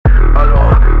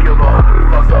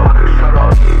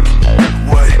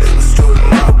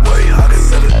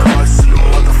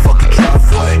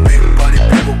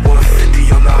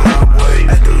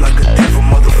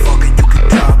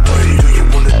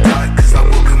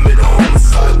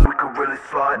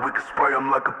spray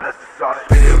them like a pesticide.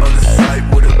 Spit it on the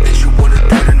side with a bitch you wanna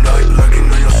die tonight. Lurking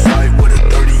on your side with a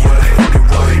 30, yeah, fucking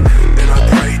right. And I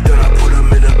pray that I put them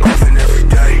in a coffin every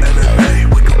day.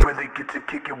 MMA, we can really get to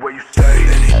kick it where you stay.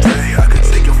 Any day, I can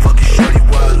take your fucking shorty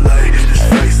while I lay. Hit his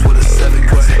face with a 7,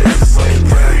 cause it is a sunny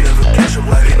prey. Never catch him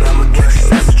like an I'ma catch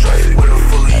his ass straight. With a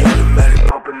fully automatic,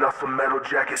 pumping out some metal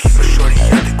jackets. Keep a shorty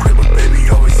at the crib, but baby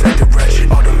always at the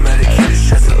ratchet. Automatic, hit his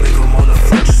chest and leave him on the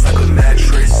floor just like a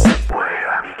mattress. Boy,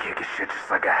 I be kicking shit just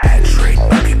like a hat trick.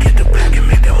 I can get the back and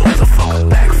make that motherfucker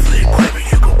backflip. Claiming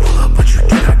you can pull up, but you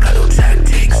do not got no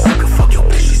tactics. I can fuck your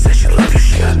bitch, she said she love you,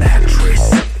 she an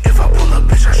actress. If I pull up,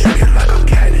 bitch, I shoot it like I'm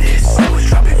Katniss. Always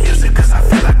dropping music, cause I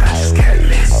feel like I just can't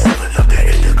miss. Pulling up that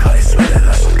indica and smelling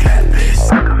like some cat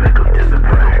piss. I can make them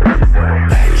disappear.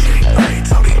 Bad chick, I ain't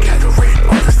talking gathering.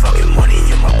 All this fucking money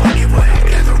in my pocket, what I'm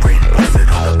gathering. Posted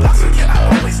on the block, so yeah, I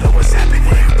always know what's happening.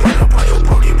 Run up on your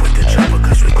brody with the chopper,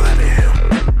 cause we clapping him.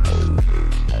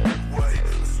 Wait,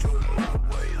 let's do it my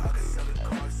way. I got 7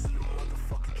 cars in the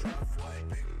motherfucking driveway.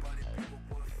 Big body people,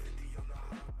 150 on the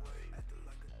highway. Acting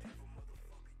like a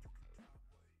diva,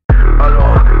 motherfucker. I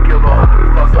don't give a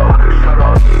fuck, so shut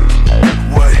up.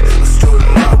 Wait, let's do it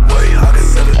my way. I got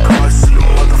 7 cars in the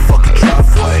motherfucking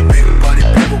driveway. Big body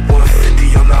people,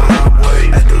 150 on the highway.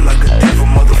 Acting like a diva,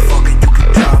 motherfucker, you can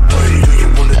die. Buddy, do you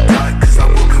wanna die? Cause I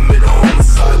will commit a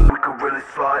homicide. We can really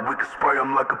slide, we can spray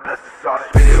them like a pesticide.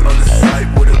 Spit it on the side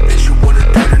with a bitch you wanna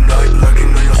die tonight. Lurking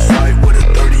on your side with a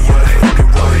 30, yeah, fucking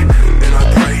right. And I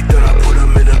pray that I put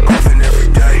them in a coffin every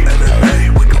day.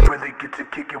 MMA, we can really get to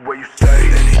kick it where you stay.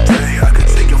 Any day, I can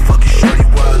take your fucking shorty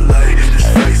while I lay. Hit his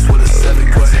face with a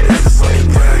 7, cause it is a sunny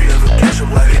prey. Never catch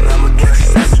him like an I'ma catch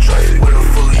his ass straight. With a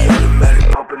fully automatic,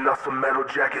 pumping out some metal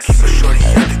jackets. Keep a shorty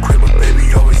at the crib, but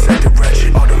baby always at the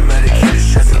ratchet. Automatic, hit his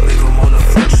chest and leave him on the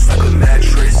floor just like a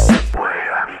mattress. Boy,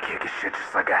 I be kicking shit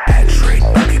just like a hat trick.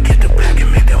 I can get the back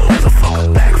and make that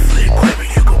motherfucker backflip.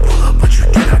 Claiming you can pull up, but you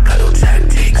do not got no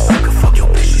tactics. I can fuck your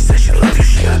bitch, she said she love you,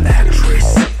 she an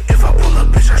actress. If I pull up,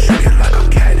 bitch, I shoot it like I'm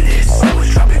Katniss. Always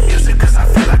dropping music, cause I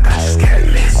feel like I just can't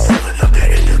miss. Pulling up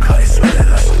that indica and smelling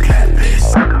like some cat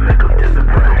piss. I can make them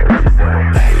disappear.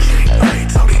 Bad chick, I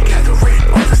ain't talking gathering.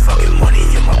 All this fucking money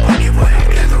in my pocket, what I'm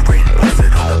gathering.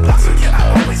 Posted on the block, so yeah, I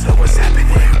always know what's happening.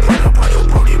 Run up on your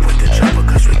brody with the chopper,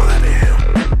 cause we clapping him.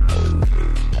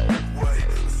 Wait,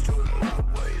 let's do it my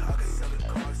way. I got 7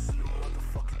 cars in the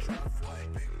motherfucking driveway.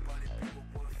 Big body people,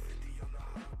 150 on the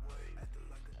highway. Acting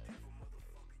like a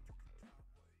diva,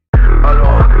 motherfucker. I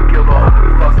don't give a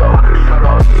fuck, so shut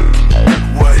up.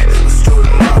 Wait, let's do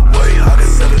it my way. I got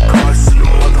 7 cars in the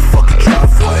motherfucking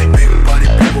driveway. Big body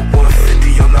people,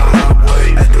 150 on the highway.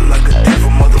 Acting like a diva,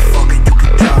 motherfucker, you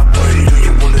can die. Buddy, do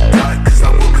you wanna die? Cause I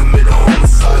will commit a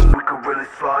homicide. We can really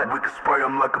slide, we can spray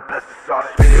them like a pesticide.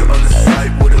 Spit it on the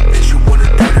side with a bitch you wanna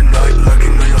die tonight.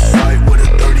 Lurking on your side with a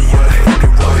 30, yeah,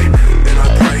 fucking right. And I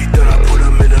pray that I put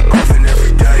them in a coffin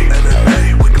every day.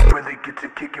 MMA, we can really get to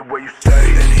kick it where you stay.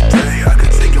 Any day, I can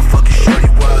take your fucking shorty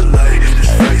while I lay. Hit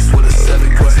his face with a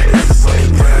 7, cause it is a sunny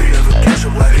prey. Never catch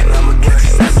him like an I'ma catch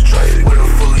his ass straight. With a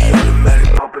fully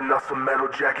automatic, pumping out some metal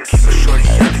jackets. Keep a shorty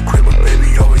at the crib, but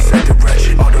baby always at the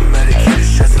ratchet. Automatic, hit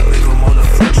his chest and leave him on the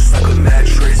floor just like a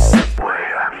mattress. Boy,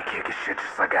 I be kicking shit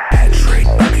just like a hat trick.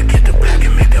 I can get the back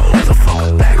and make that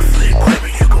motherfucker backflip.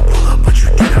 Claiming you can pull up, but you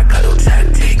do not got no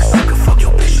tactics. I can fuck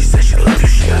your bitch, she said she love you,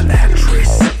 she an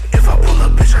actress. If I pull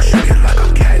up, bitch, I shoot it like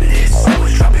I'm Katniss.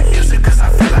 Always dropping music, cause I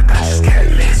feel like I just can't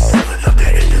miss. Pulling up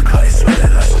that indica and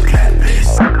smelling like some cat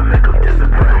piss. I can make them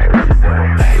disappear.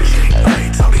 Bad chick, I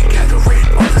ain't talking gathering.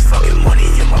 All this fucking money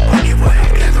in my pocket, what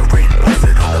I'm gathering.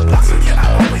 Posted on the block, so yeah, I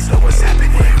always know what's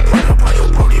happening. Run up on your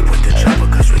brody with the chopper,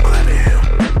 cause we clapping him.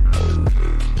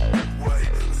 Wait,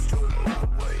 let's do it my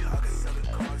way. I got 7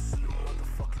 cars in the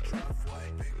motherfucking driveway.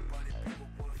 Big body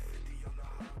people, 150 on the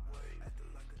highway.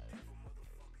 Acting like a diva,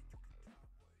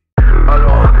 motherfucker. I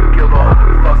don't give a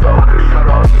fuck, so shut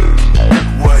up.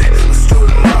 Wait, let's do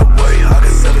it my way. I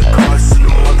got 7 cars in the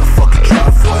motherfucking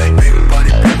driveway. Big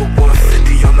body people,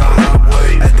 150 on the highway.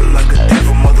 Acting like a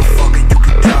diva, motherfucker, you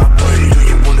can die. Buddy, do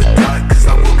you wanna die? Cause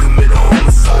I will commit a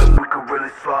homicide. We can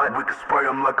really slide, we can spray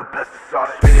them like a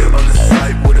pesticide. Spit it on the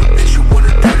side with a bitch you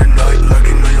wanna die tonight.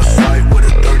 Lurking on your side with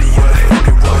a 30, yeah,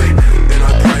 fucking right. And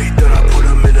I pray that I put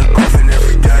them in a coffin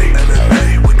every day.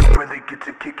 MMA, we can really get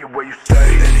to kick it where you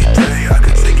stay. Any day, I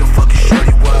can take your fucking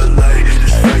shorty while I lay. Hit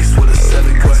his face with a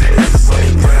 7, cause it is a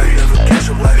sunny prey. Never catch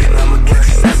him like an I'ma catch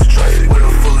his ass straight. With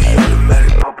a fully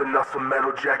automatic, pumping out some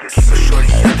metal jackets. Keep a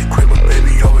shorty at the crib, but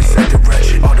baby always at the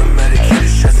ratchet. Automatic, hit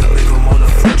his chest and leave him on the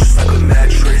floor just like a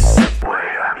mattress. Boy,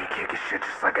 I be kicking shit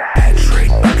just like a hat trick.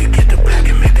 I can get the back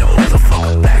and make that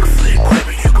motherfucker backflip.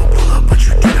 Claiming you can pull up, but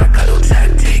you do not got no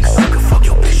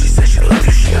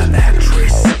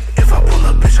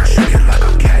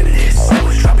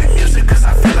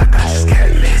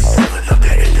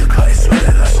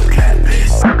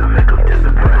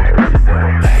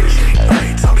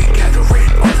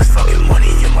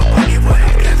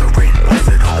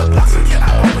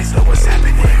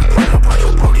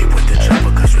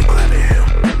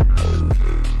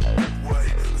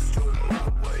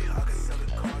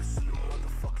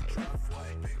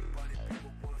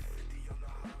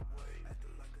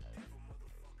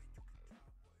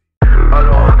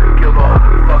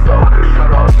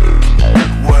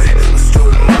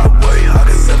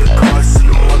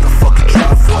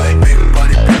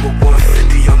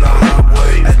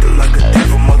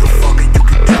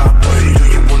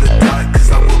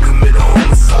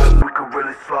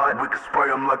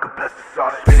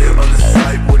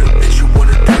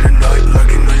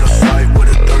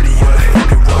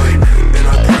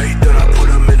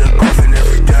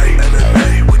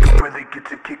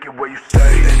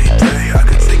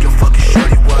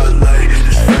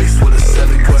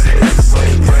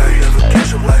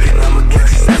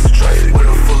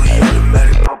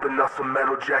some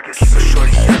metal jackets. Keep a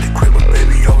shorty at the crib, but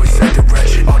baby always acting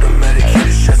ratchet. Automatic hit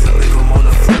his chest and leave him on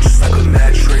the floor just like a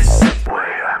mattress. Boy,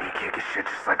 I be kicking shit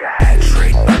just like a hat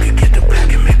trick. I could get the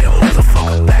back and make that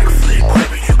motherfucker backflip.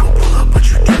 Baby, you can pull up, but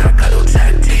you do not got no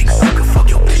tactics. I can fuck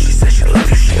your bitch, she said she love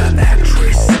you, she an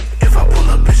actress. If I pull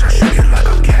up, bitch, I shoot it like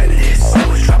I'm Katniss.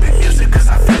 Always dropping music cause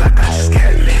I feel like I just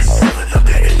can't miss. Pulling up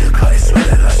that indica and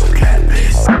smelling like some cat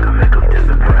piss. I can make them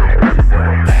disappear.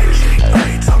 Bad chick,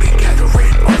 I ain't talking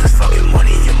gathering. All this fucking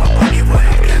money in my pocket, what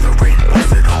I'm gathering.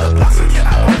 Posted on the block, so yeah,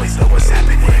 I always know what's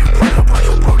happening. Run up on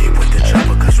your brody with the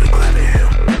chopper cause we clapping him.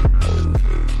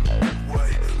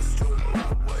 Wait, let's do it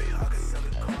my way. I got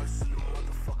 7 cars in the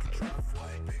motherfucking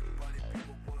driveway. Big body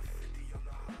people, 150 on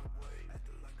the highway.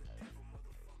 Acting like a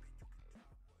diva, motherfucker.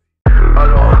 I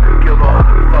don't give a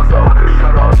fuck, so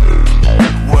shut up.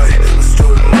 Wait, let's do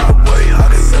it my way. I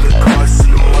got 7 cars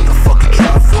in the motherfucking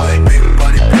driveway. Big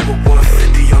body people,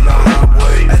 150 on the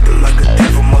highway. Acting like a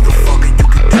diva, motherfucker, you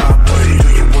can die, buddy. Do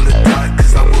you wanna die?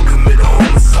 Cause I will commit a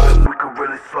homicide. We could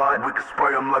really slide, we could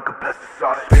spray them like a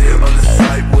pesticide. Spin it on the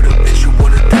side with a bitch, you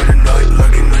wanna die tonight.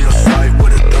 Lurking on your side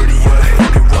with a 30, yeah,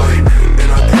 fucking right. And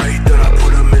I pray that I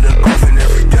put them in a coffin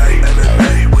every day.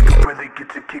 MMA, we could really get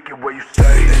to kick it where you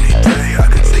stay. Any day, I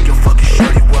could take your fucking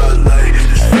shorty where I lay. Hit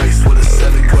his face with a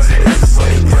 7 cause it is a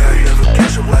slave prey. Never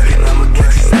catch him lacking, I'ma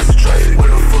catch his ass straight.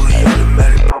 With a fully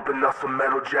automatic, pumping out some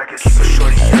metal jackets. Keep a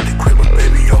shorty at the crib, but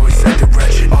baby always acting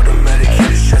ratchet. Automatic hit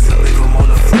his chest and leave him on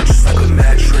the floor just like a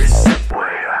mattress. Boy,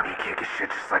 I be kicking shit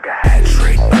just like a hat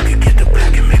trick. I could get the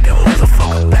back and make that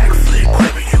motherfucker backflip.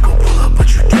 Baby, you can pull up, but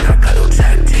you do not got no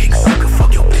tactics. I can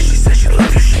fuck your bitch, she said she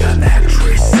love you, she an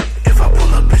actress. If I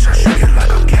pull up, bitch, I shoot it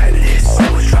like I'm Katniss.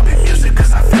 Always dropping music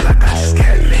cause I feel like I just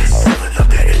can't miss. Pulling up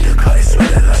that indica and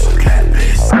smelling like some cat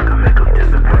piss. I can make them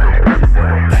disappear.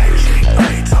 Bad chick, I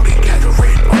ain't talking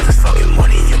gathering. All this fucking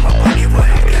money in my pocket, what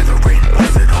I'm gathering.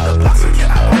 Posted on the block, so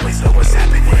yeah, I always know what's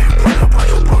happening. Run up on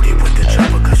your brody with the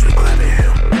chopper cause we clapping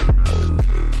him.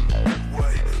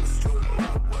 Wait, let's do it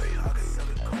my way. I got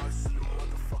 7 cars in the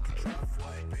motherfucking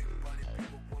driveway. Big body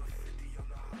people, 150 on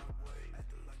the highway.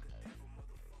 Acting like a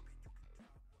diva,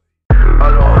 motherfucker. I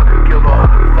don't give a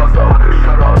fuck, so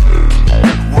shut up.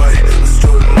 Wait, let's do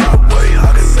it my way.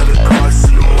 I got 7 cars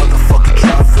in the motherfucking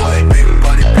driveway. Big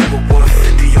body people,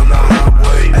 150 on the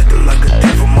highway. Acting like a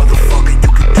diva, motherfucker,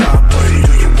 you can die, buddy.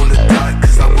 Do you wanna die?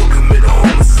 Cause I will commit a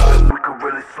homicide. We could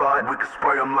really slide, we could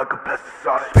spray them like a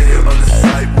pesticide. Spin it on the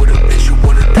side with a bitch, you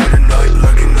wanna die tonight.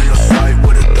 Lurking on your side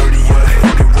with a 30, yeah,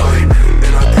 fucking right.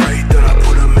 And I pray that I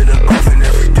put them in a coffin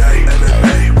every day.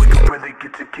 MMA, we could really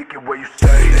get to kick it where you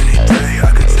stay. Any day,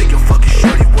 I could take your fucking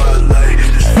shorty where I lay.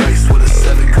 Hit his face with a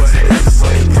 7 cause it is a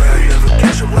slave prey. Never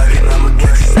catch him lacking, I'ma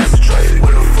catch his ass straight.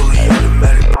 With a fully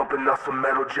automatic, pumping out some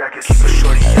metal jackets. Keep a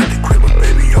shorty at the crib, but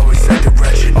baby always acting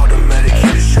ratchet. Automatic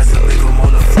hit his chest and leave him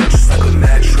on the floor just like a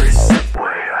mattress. Boy,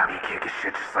 I be kicking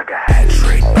shit just like a hat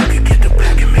trick. I could get the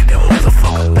back and make that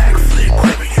motherfucker backflip.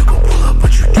 Baby, you can pull up,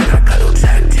 but you do not got no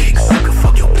tactics. I can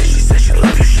fuck your bitch, she said she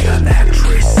love you, she an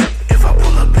actress. If I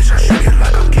pull up, bitch, I shoot it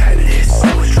like I'm Katniss.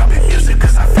 Always dropping music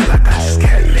cause I feel like I just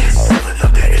can't miss. Pulling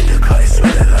up that indica and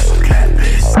smelling like some cat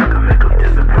piss. I can make them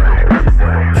disappear.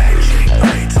 Bad chick,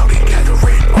 I ain't talking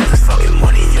gathering. All this fucking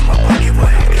money in my pocket,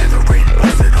 what I'm gathering.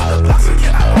 Posted on the block, so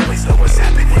yeah, I always know what's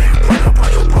happening. Run up on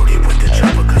your brody with the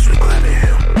chopper cause we clapping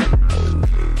him.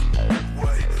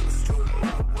 Wait, let's do it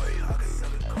my way. I got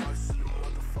 7 cars in the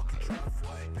motherfucking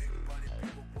driveway. Big body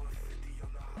people, 150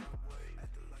 on the highway.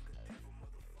 Acting like a diva,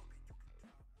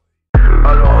 motherfucker.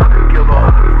 I don't give a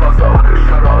fuck, so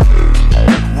shut up.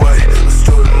 Wait, let's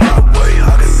do it my way.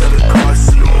 I got 7 cars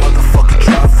in the motherfucking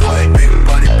driveway. Big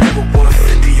body people,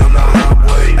 150 on the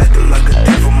highway. Acting like a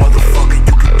diva, motherfucker,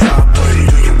 you can die, buddy.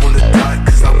 Do you wanna die?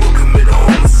 Cause I will commit a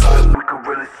homicide. We could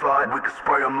really slide, we could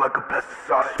spray them like a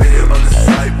pesticide. Spin it on the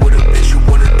side with a bitch, you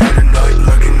wanna die tonight.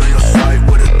 Lurking on your side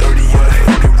with a 30, yeah,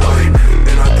 fucking right.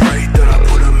 And I pray that I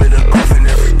put them in a coffin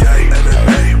every day.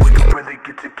 MMA, we could really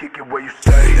get to kick it where you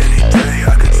stay. Any day,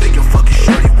 I could take your fucking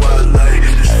shorty where I lay.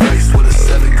 Hit his face with a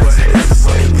 7 cause it is a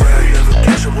slave prey. Never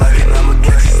catch him lacking, I'ma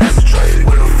catch his ass straight.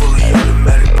 With a fully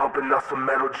automatic, pumping out some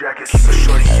metal jackets. Keep a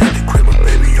shorty at the crib, but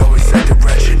baby always acting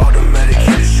ratchet. Automatic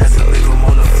hit his chest and leave him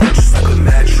on the floor just like a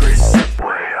mattress.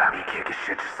 Boy, I be kicking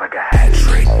shit just like a hat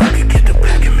trick. I could get the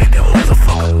back and make that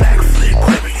motherfucker backflip.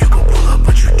 Baby, you can pull up,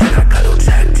 but you do not got no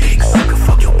tactics. I can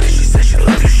fuck your bitch, she said she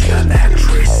love you, she an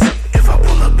actress. If I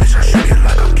pull up, bitch, I shoot it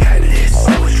like I'm Katniss.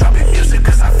 Always dropping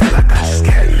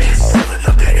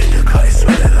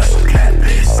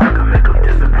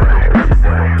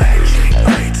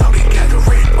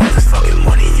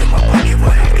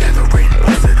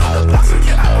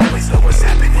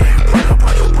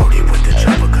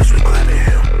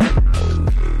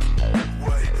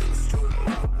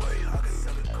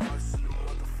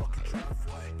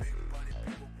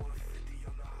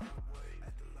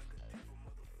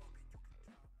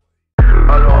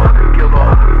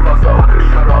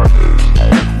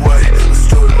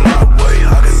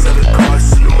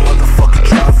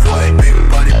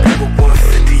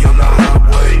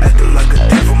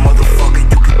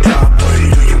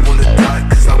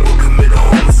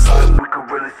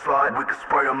slide, we can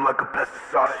spray them like a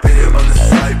pesticide. Spin it on the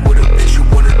side with a bitch you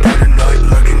wanna die tonight.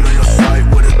 Lurking on your side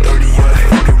with a 30, yeah,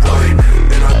 fucking right.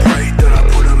 Then I pray, then I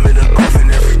put them in a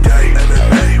coffin every day.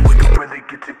 MMA, we can really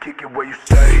get to kick it where you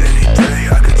stay. Any day,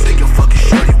 I can take your fucking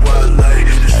shorty where I lay.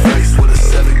 Hit his face with a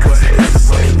 7, cause it is a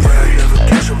sunny prey. Never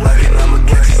catch him lacking, I'ma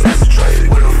catch his ass straight.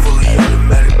 With a fully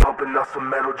automatic, pumping out some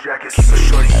metal jackets. Keep a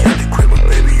shorty at the crib, but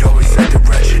baby always at the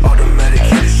ratchet. Automatic,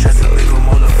 hit his chest and leave him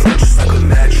on the floor just like a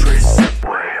mattress.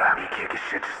 Boy, I be kicking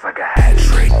shit just like a hat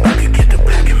trick. I can get the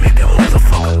back and make that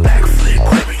motherfucker backflip.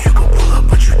 Baby, you can pull up,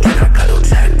 but you do not got no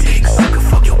tactics. I can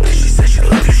fuck your bitch, she said she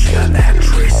love you, she an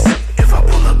actress. If I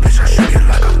pull up, bitch, I shoot you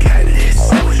like I'm Katniss.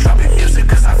 Always dropping music,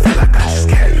 cause I feel like I just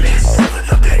can't miss. Pulling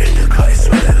up that in the cut and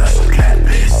smelling like some cat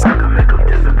piss. I can make them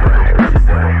disappear.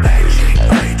 Bad chick,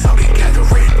 I ain't talking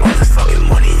gathering. All this fucking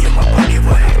money in my pocket,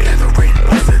 what I'm gathering.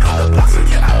 Posted on the block, so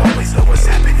yeah, I always know what's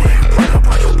happening. Run up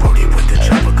on your brody with the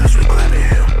chopper, cause we clapping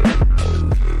him.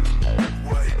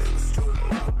 Wait, let's do it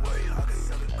my way. I got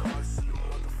 7 cars in the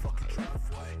motherfucking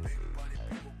driveway. Big body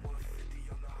people, 150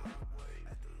 on the highway.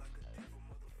 Acting like a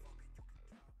diva, motherfucker.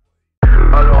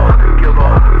 I don't give a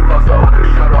fuck, so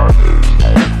shut up.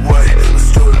 Wait, let's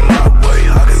do it my way.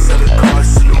 I got 7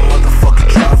 cars in the motherfucking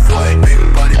driveway. Big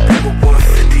body people,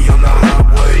 150 on the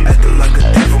highway. Acting like a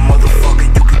diva, motherfucker,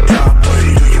 you can die. But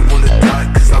do you wanna die?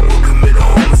 Cause I will commit a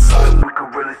homicide. We can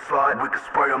really slide, we can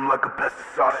spray them like a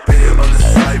pesticide. Spin it on the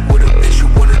side with a bitch you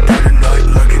wanna die tonight.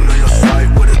 Lurking on your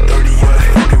side with a 30, yeah,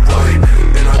 fucking right.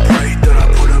 Then I pray, then I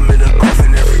put them in a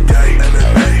coffin every day.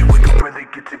 MMA, we can really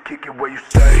get to kick it where you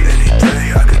stay. Any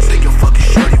day, I can take your fucking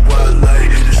shorty where I lay.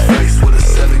 Hit his face with a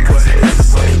 7, cause it is a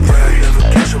sunny prey. Never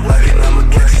catch him lacking, I'ma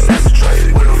catch his ass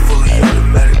straight. With a fully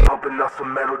automatic, pumping out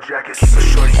some metal jackets. Keep a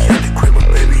shorty at the crib, but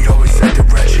baby always at the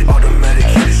ratchet. Automatic,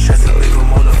 hit his chest and leave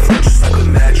him on the floor just like a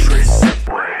mattress.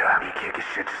 Boy, I be kicking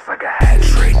shit just like a hat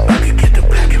trick. I can get the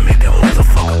back and make that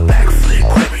motherfucker backflip.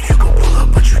 Baby, you can pull up,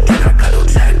 but you do not got no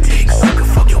tactics. I can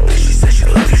fuck your bitch, she said she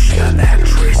love you, she an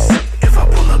actress. If I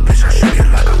pull up, bitch, I shoot you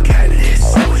like I'm Katniss.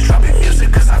 Always dropping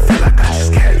music, cause I feel like I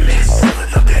just can't miss.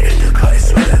 Pulling up that in the cut and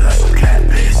smelling like some cat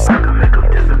piss. I can make them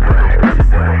disappear.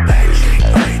 Bad chick, I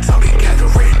ain't talking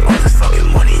gathering. All this fucking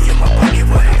money in my pocket,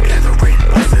 what I'm gathering.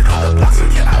 Posted on the block, so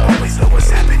yeah, I always know what's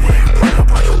happening. Run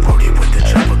up on your brody with the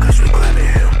chopper, cause we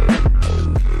clapping him.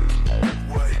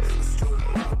 Wait, let's do it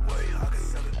my way. I got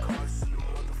 7 cars in the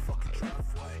motherfucking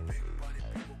driveway. Big body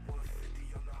people,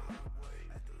 150 on the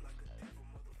highway. Acting like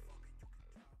a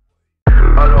diva, motherfucker.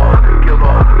 I don't give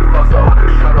a fuck, so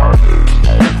shut up.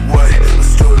 Wait,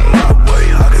 let's do it my way.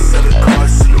 I got 7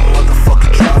 cars in the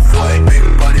motherfucking driveway. Big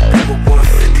body people,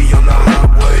 150 on the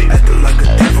highway. Acting like a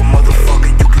diva,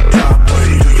 motherfucker, you can die. But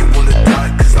do you wanna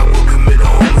die? Cause I will commit a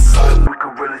homicide. We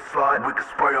can really slide, we can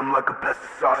spray them like a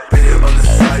pesticide. Spin it on the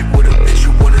side with a bitch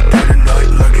you wanna die tonight.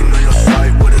 Lurking on your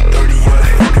side with a 30, yeah,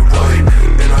 fucking right.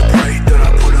 Then I pray, then I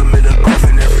put them in a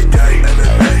coffin every day.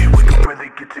 MMA, we can really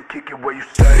get to kick it where you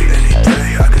stay. Any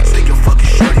day, I can take your fucking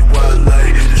shorty where I lay.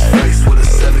 Hit his face with a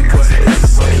 7, cause it is a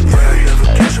sunny prey. Never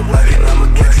catch him lacking, I'ma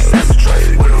catch his ass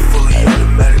straight. With a fully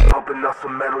automatic, pumping out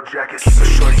some metal jackets. Keep a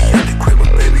shorty at the crib,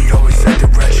 but baby always at the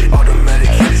ratchet. Automatic,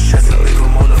 hit his chest and leave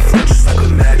him on the floor just like a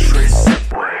mattress.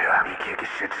 Boy, I be kicking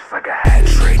shit just like a hat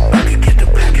trick. I can get the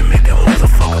back and make that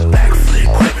motherfucker backflip.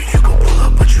 Baby, you can pull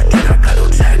up, but you do not got no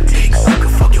tactics. I can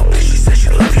fuck your bitch, she said she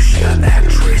love you, she an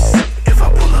actress. If I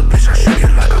pull up, bitch, I shoot you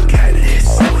like I'm Katniss.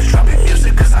 Always dropping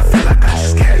music, cause I feel like I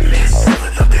just can't miss.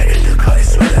 Pulling up that in the cut and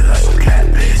smelling like some cat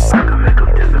piss. I can make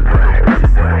them disappear.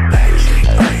 Bad chick,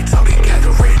 I ain't talking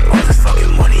gathering. All this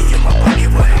fucking money in my pocket,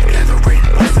 what I'm gathering.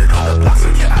 Posted on the block, so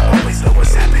yeah, I always know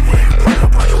what's happening. Run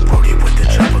up on your brody with the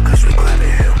chopper, cause we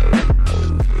clapping him.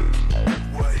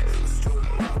 Wait, let's do it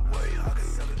my way. I got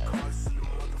 7 cars in the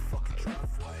motherfucking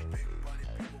driveway. Big body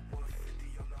people,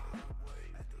 150 on the highway.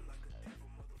 Acting like a diva,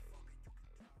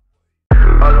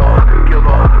 motherfucker. I don't give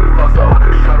a fuck,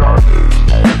 so shut up.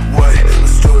 Wait,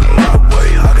 let's do it my way.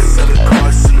 I got 7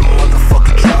 cars in the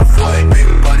motherfucking driveway. Big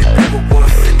body people,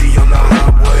 150 on the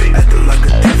highway. Acting like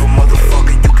a diva,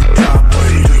 motherfucker, you can die. But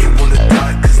do you wanna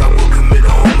die? Cause I will commit a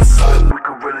homicide. We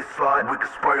can really slide, we can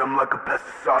spray them like a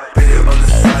pesticide. Spin it on the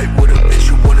side with a bitch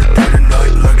you wanna die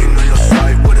tonight. Lurking on your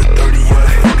side with a 30, yeah,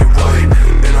 fucking right.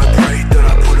 Then I pray, then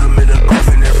I put them in a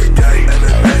coffin every day.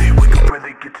 MMA, we can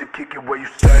really get to kick it where you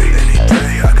stay. Any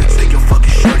day, I can take your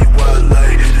fucking shorty where I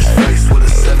lay. Hit his face with a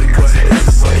 7, cause it is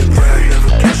a sunny prey.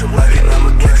 Never catch him lacking,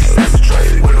 I'ma catch his ass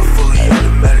straight. With a fully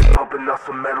automatic, pumping out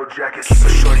some metal jackets. Keep a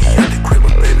shorty at the crib,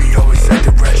 but baby always at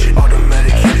the ratchet.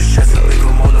 Automatic, hit his chest and leave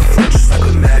him on the floor just like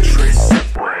a mattress.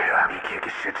 Boy, I be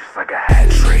kicking shit just like a hat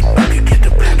trick. I can get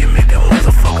the back and make that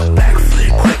motherfucker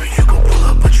backflip. Baby, you can pull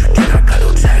up, but you do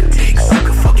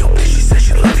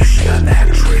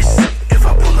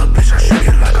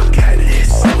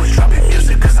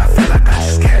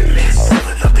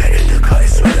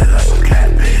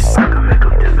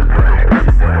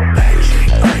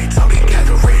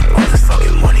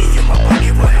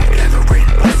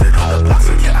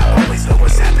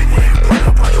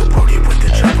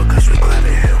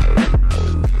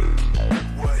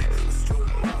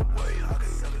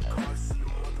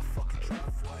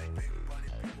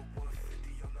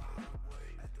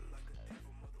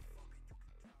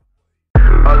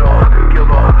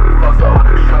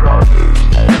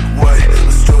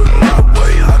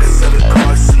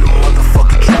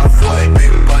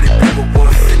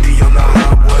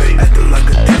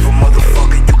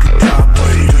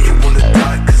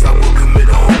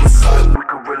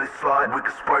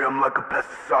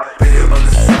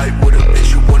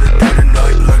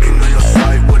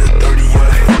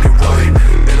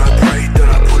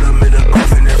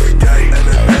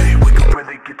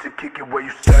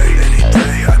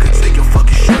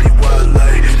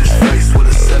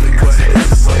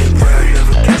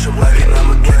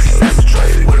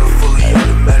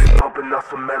out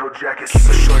some metal jackets. Keep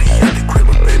a shorty at the crib,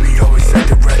 but baby always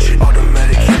acting ratchet.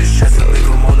 Automatic hit his chest and leave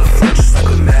him on the floor just like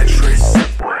a mattress.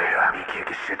 Boy, I be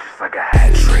kicking shit just like a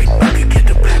hat trick. I could get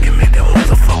the back and make that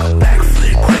motherfucker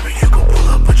backflip. Baby, you can pull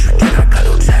up, but you do not got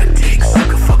no tactics. I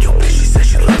can fuck your bitch, she said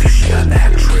she love you, she an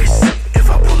actress. If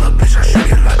I pull up, bitch, I shoot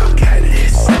it like I'm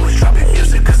Katniss. Always dropping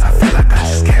music cause I feel like I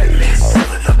just can't miss.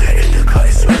 Pulling up that indica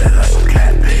and smelling like some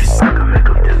cat piss. I can make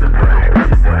them disappear.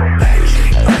 Bad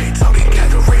chick, I ain't talking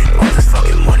gathering. All this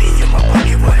fucking money in my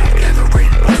pocket, what I'm gathering.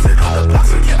 Posted on the block,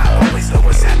 so yeah, I always know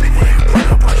what's happening. Run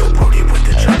up on your brody with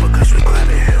the chopper cause we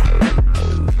clapping him.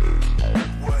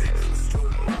 Wait, let's do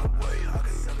it my way. I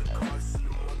got 7 cars in the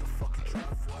motherfucking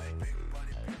driveway. Big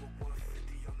body people,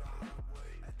 150 on the highway.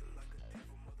 Acting like a diva,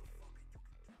 motherfucker.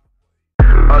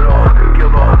 I don't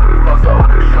give a fuck, so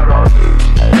shut up.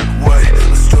 Wait,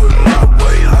 let's do it my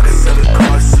way. I got 7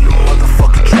 cars in the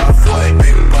motherfucking driveway.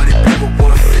 Big body people,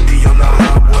 150 on the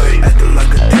highway. Acting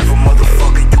like a diva,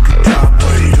 motherfucker, you can die.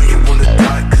 Wait, do you wanna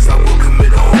die? Cause I will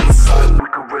commit a homicide. We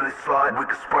could really slide, we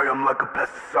could spray them like a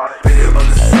pesticide. Spit it on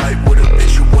the side with a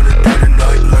bitch, you wanna die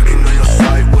tonight. Lurking on your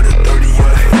side with a 30,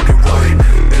 yeah, fucking right.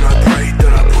 And I pray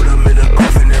that I put them in a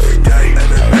coffin every day.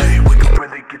 MMA, we could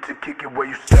really get to kick it where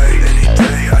you stay. Any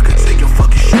day, I could take your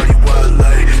fucking shorty where I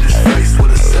lay. Hit his face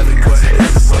with a 7 cut,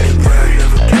 it's a sunny ray.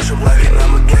 Never catch him lacking,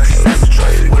 I'ma catch his ass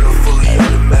straight. With a fully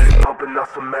automatic, pumping out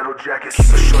some metal jackets.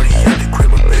 Keep a shorty at the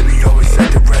crib, but baby always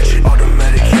acting ratchet.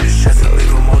 Automatic hit his chest and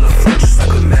leave him on the floor just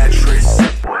like a mattress.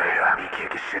 Boy, I be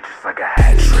kicking shit just like a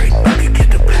hat trick. I could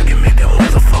get the back and make that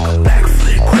motherfucker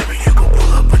backflip. Baby, you can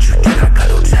pull up, but you do not got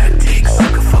no tactics.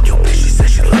 I can fuck your bitch, she said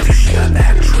she love you, she an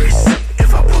actress.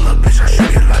 If I pull up, bitch, I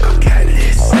shoot it like I'm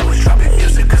Katniss. Always dropping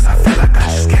music cause I feel like I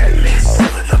just can't miss.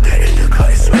 Pulling up that indica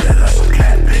and smelling like some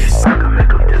cat piss. I can make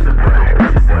them disappear.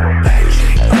 Bad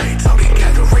chick, I ain't talking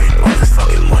gathering. All this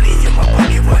fucking money in my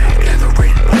pocket, what I'm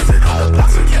gathering. Posted on the block,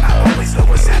 so yeah, I always know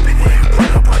what's happening.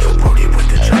 Run up on your brody with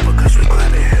the chopper cause we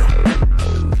clapping him.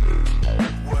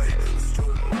 Wait, let's do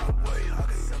it my way. I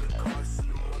got 7 cars in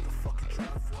the motherfucking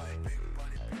driveway. Big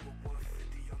body people,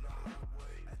 150 on the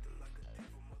highway. Acting like a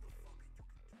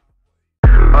diva,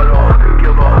 motherfucker. I don't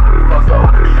give a fuck, so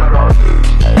shut up.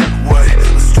 Wait,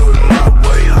 let's do it my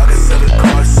way. I got 7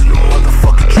 cars in the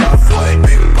motherfucking driveway.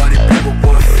 Big body people,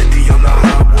 150 on the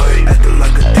highway. Acting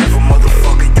like a diva,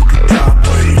 motherfucker, you can die.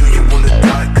 Wait, do you wanna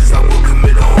die? Cause I will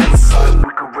commit a homicide.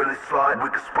 We could really slide, we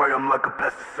could spray them like a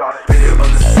pesticide. Spit it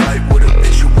on the side with a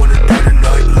bitch, you wanna die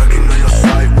tonight. Lurking on your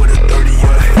side with a 30,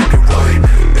 yeah, fucking right.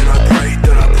 And I pray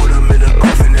that I put them in a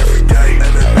coffin every day.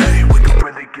 MMA, we could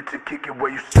really get to kick it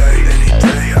where you stay. Any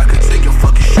day, I could take your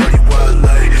fucking shorty where I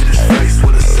lay. Hit his face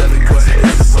with a 7 cut,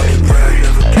 it's a sunny ray.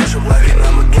 Never catch him lacking,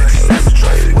 I'ma catch his ass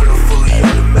straight. With a fully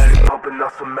automatic, pumping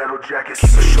out some metal jackets.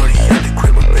 Keep a shorty at the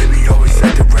crib, but baby always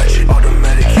acting ratchet.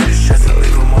 Automatic hit his chest and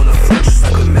leave him on the floor just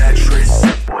like a mattress.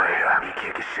 Boy, I be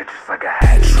kicking shit just like a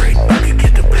hat trick. I could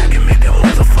get the back and make that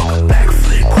motherfucker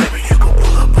backflip. Baby, you can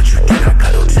pull up, but you do not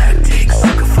got no tactics.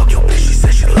 I can fuck your bitch, she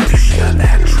said she love you, she an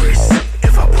actress.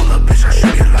 If I pull up, bitch, I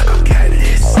shoot it like I'm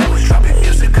Katniss. Always dropping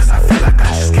music cause I feel like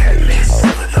I just can't miss.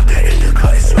 Pulling up that indica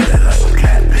and smelling like some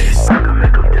cat piss. I can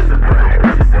make them disappear.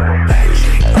 Bad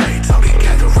chick, I ain't talking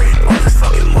gathering. All this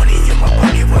fucking money in my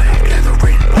pocket, what I'm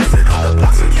gathering. Posted on the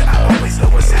block, so yeah, I always know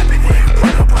what's happening.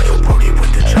 Run up on your brody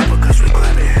with the chopper cause we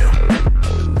clapping him.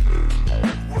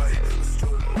 Wait, let's do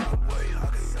it my way. I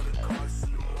got 7 cars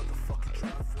in the motherfucking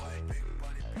driveway. Big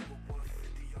body people,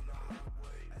 150 on the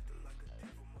highway. Acting like a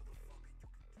diva, motherfucker.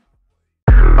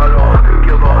 I don't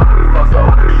give a fuck, so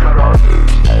shut up.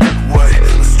 Wait,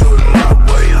 let's do it my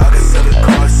way. I got 7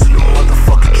 cars in the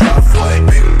motherfucking driveway.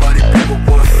 Big body people,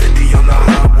 150 on the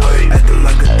highway. Acting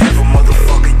like a diva,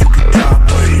 motherfucker, you can die.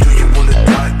 Wait, do you wanna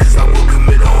die? Cause I will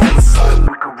commit a homicide.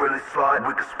 We could really slide,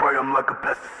 we could spray them like a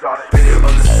pesticide. Spit it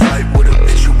on the side with a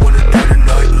bitch, you wanna die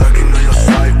tonight. Lurking on your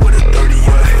side with a 30,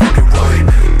 yeah, fucking right.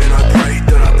 And I pray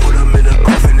that I put them in a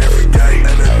coffin every day.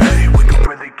 MMA, we could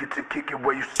really get to kick it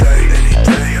where you stay. Any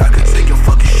day, I could take your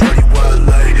fucking shorty where I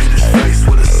lay. Hit his face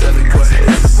with a 7 cut,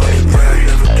 it's a sunny ray.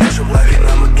 Never catch him lacking,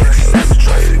 I'ma catch his ass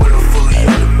straight. With a fully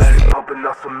automatic, pumping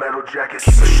out some metal jackets.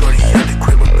 Keep a shorty at the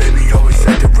crib, but baby always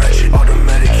acting ratchet.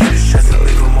 Automatic hit his chest and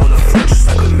leave him on the floor just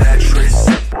like a mattress.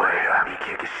 Boy, I be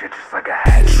kicking shit just like a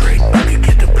hat trick. I could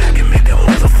get the back and make that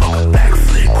motherfucker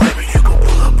backflip. Baby, you can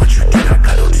pull up, but you do not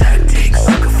got no tactics.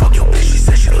 I can fuck your bitch, she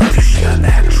said she love you, she an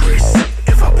actress.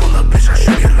 If I pull up, bitch, I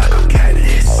shoot it like I'm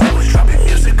Katniss. Always dropping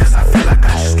music cause I feel like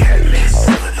I just can't miss.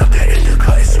 Pulling up that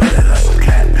indica and smelling like some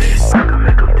cat piss. I can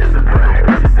make them disappear.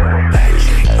 Bad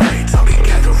chick, I ain't talking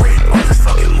gathering. All this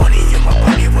fucking money in my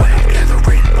pocket, what I'm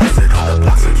gathering. Posted on the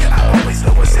block, so yeah, I always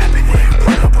know what's happening.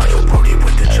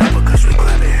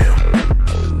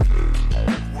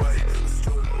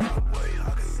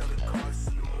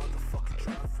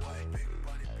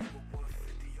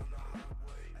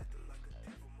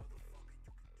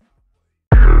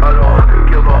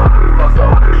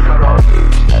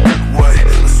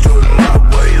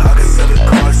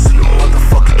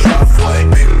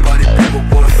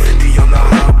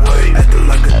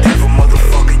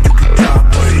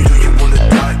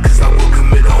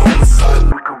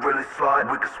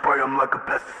 slide. We can spray them like a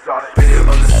pesticide. Spin it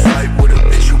on the side with a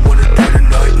bitch you wanna die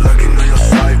tonight. Lurking on your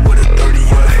side with a 30,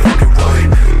 yeah, fucking right.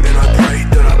 And I pray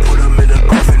that I put them in a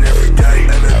coffin every day.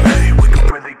 MMA, we can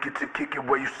really get to kick it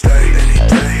where you stay. Any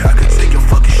day, I can take your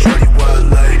fucking shorty where I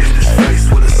lay. Hit his face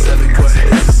with a 7, cause it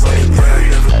is a slave ray.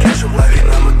 Never catch him like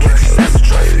I'ma catch his ass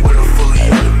straight. With a fully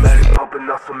automatic, pumping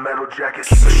out some metal jackets.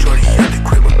 Keep a shorty at the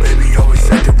crib, but baby always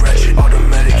acting ratchet.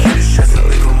 Automatic, hit his chest and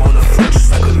leave him on the floor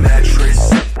just like a mattress.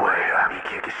 Boy, I be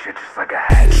kicking shit just like a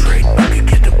hat trick. I can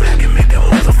get the back and make that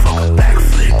motherfucker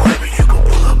backflip. Baby, you can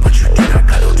pull up, but you do not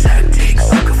got no tactics.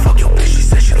 I can fuck your bitch, she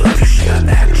said she love you, she an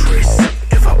actress.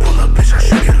 If I pull up, bitch, I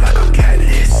shoot it like I'm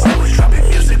Katniss. Always dropping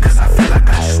music, cause I feel like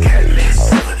I just can't miss.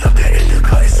 Pulling up that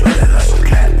indica, it's smelling like some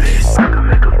cat piss. I can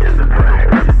make them disappear.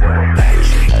 Bad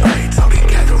chick, I ain't talking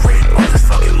gathering. All this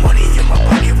fucking money in my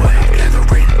pocket, what I'm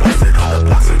gathering. Posted on the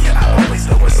block, so yeah, I always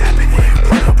know what's happening.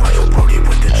 Run up on your brody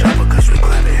with the chopper, cause we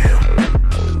clapping him.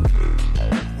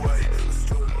 Wait, let's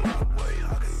do it my way.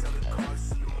 I got 7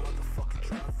 cars in the motherfucking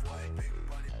driveway. Big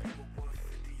body people,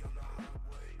 150 on the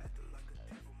highway. Acting like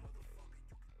a diva,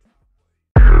 motherfucker.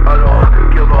 I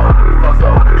don't give a fuck, so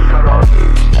shut up.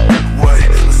 Wait,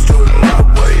 let's do it my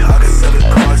way. I got 7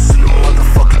 cars in the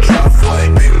motherfucking driveway.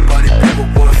 Big body people,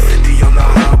 150 on the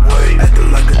highway. Acting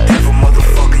like a diva,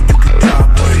 motherfucker, you can die.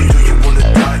 Wait, do you wanna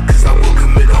die? Cause I will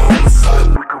commit a homicide.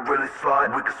 We can really slide,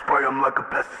 we can spray them like a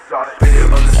pesticide. Spin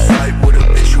it on the side with a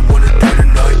bitch you wanna die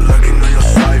tonight. Lurking on your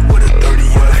side with a 30,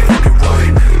 yeah, fucking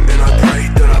right. And I pray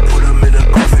that I put them in a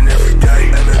coffin every day.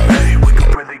 MMA, we can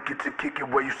really get to kick it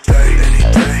where you stay. Any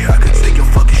day, I can take your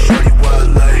fucking shorty where I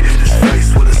lay. Hit his face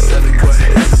with a 7, cause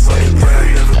it is a slave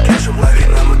ray. Never catch him like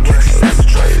I'ma catch his ass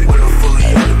straight. With a fully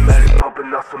automatic,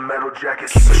 pumping out some metal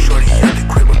jackets. Keep a shorty at the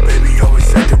crib, but baby always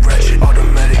acting ratchet.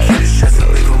 Automatic, hit his chest and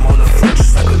leave him on the floor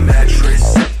just like a mattress.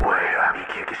 Boy, I be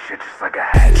kicking shit just like a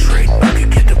hat trick. I can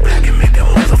get the back and make that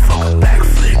motherfucker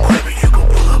backflip. Baby, you can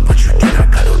pull up, but you do not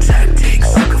got no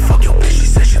tactics. I can fuck your bitch, she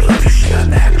said she love you, she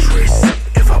an actress.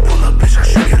 If I pull up, bitch, I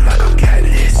shoot it like I'm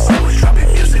Katniss. Always dropping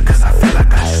music, cause I feel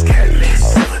like I just can't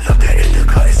miss. Pulling up that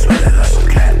indica, it's smelling like some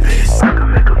cat piss. I can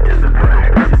make them disappear.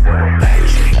 Bad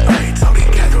chick, I ain't talking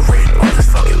gathering. All this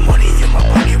fucking money in my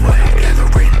pocket, what I'm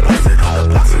gathering. Posted on the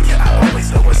block, so yeah, I always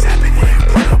know what's happening.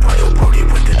 Run up on your brody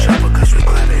with the chopper, cause we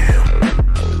clapping him.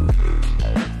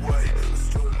 Wait, let's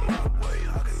do it my way.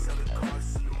 I got 7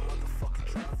 cars in the motherfucking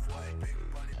driveway. Big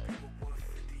body people,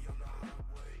 150 on the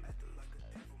highway. Acting like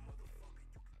a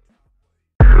diva, motherfucker.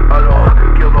 I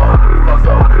don't give a fuck,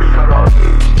 so shut up.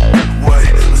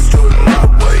 Wait, let's do it my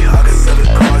way. I got 7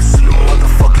 cars in the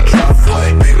motherfucking driveway.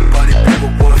 Big body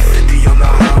people, 150 on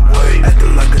the highway.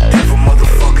 Acting like a diva,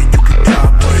 motherfucker, you can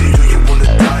die. Wait, do you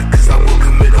wanna die? Cause I will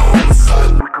commit a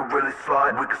homicide. We can really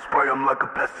slide, we can spray them like a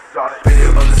pesticide. Spin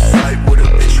it on the side with a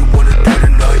bitch you wanna die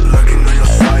tonight. Lurking on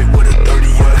your side with a 30,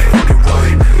 yeah, fucking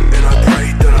right. And I pray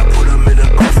that I put them in a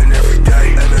coffin every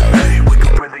day. MMA, we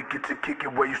can really get to kick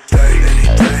it where you stay. Any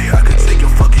day, I can take your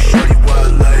fucking shorty where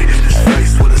I lay. Hit his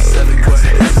face with a 7, cause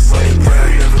it is a slave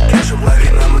ray. Never catch him like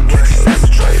I'ma catch his ass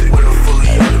straight. With a fully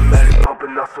automatic,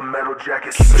 pumping out some metal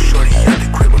jackets. Keep a shorty at the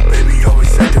crib, but baby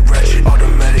always acting ratchet.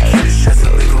 Automatic, hit his chest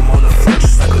and leave him on the floor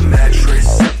just like a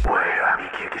mattress. Boy, I be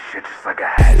kicking shit just like a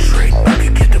hat trick. I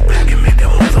can get the back and make that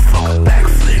motherfucker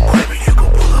backflip. Baby, you can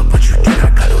pull up, but you do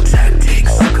not got no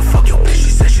tactics. I can fuck your bitch,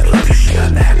 she said she love you, she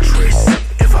an actress.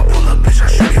 If I pull up, bitch, I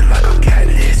shoot it like I'm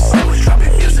Katniss. Always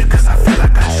dropping music, cause I feel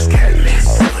like I just can't miss.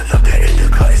 Pulling up that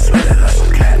indica, it's smelling like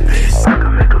some cat piss. I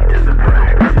can make them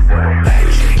disappear. Bad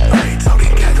chick, I ain't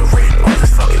talking gathering. All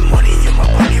this fucking money in my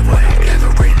pocket, what I'm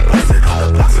gathering. Posted on the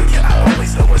block, so yeah, I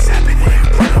always know what's happening.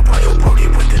 Run up on your brody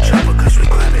with the chopper, cause we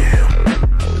clapping him.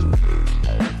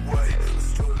 Wait, let's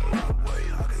do it my way.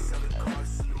 I got 7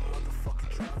 cars in the motherfucking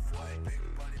driveway. Big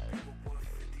body people,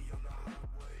 150 on the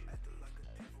highway. Acting like a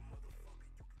diva,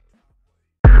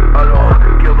 motherfucker. I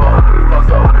don't give a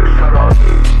fuck, so shut up.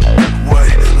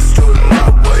 Wait, let's do it my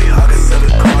way. I got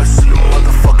 7 cars in the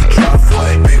motherfucking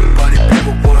driveway. Big body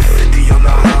people, 150 on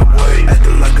the highway.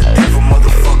 Acting like a diva,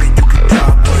 motherfucker, you can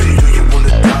die. Wait, do you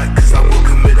wanna die? Cause I will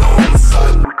commit a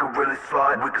homicide. We can really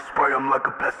slide, we can spray them like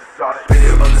a pesticide. Spin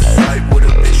it on the side with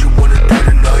a bitch you wanna die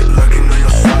tonight. Lurking on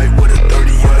your side with a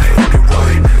 30, yeah, fucking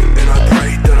right. And I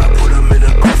pray that I put them in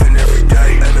a coffin every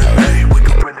day. MMA, we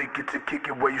can really get to kick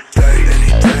it where you stay.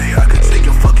 Any day, I can take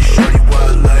your fucking shorty where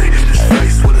I lay. Hit his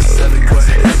face with a 7, cause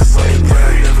it is a slave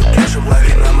ray. Never catch him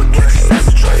like I'ma catch his ass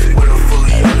straight. With a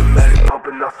fully automatic,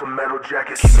 pumping out some metal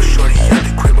jackets. Keep a shorty at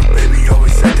the crib, but baby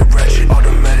always acting ratchet.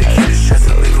 Automatic, hit his chest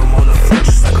and leave him on the floor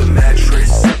just like a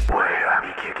mattress. Boy, I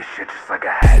be kicking shit just like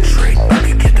a hat trick. I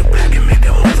can get the back and make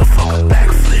that motherfucker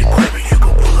backflip. Baby, you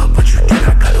can pull up, but you do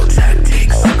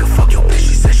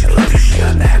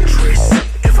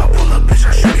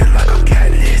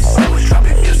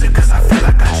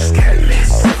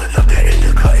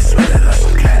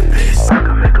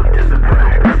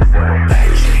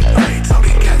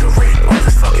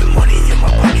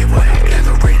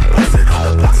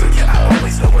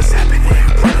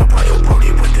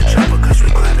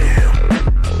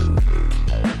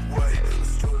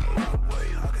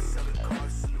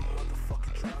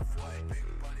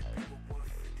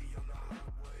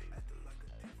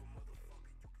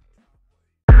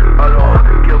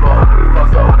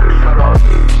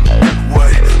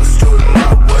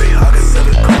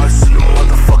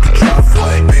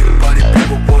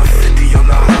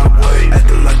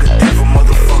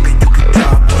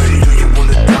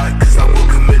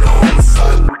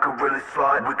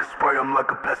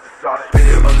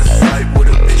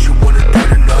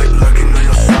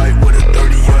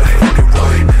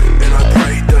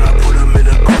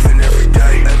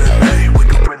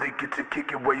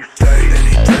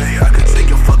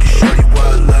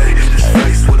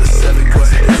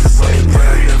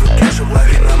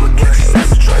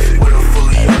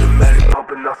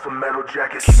some metal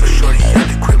jackets. Keep a shorty at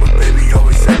the crib, but baby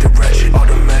always acting ratchet.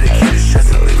 Automatic hit his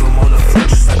chest and leave him on the floor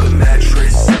just like a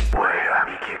mattress. Boy, I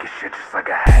be kicking shit just like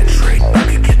a hat trick. I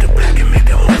can get the back and make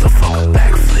that motherfucker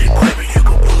backflip. Claiming you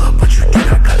can pull up, but you do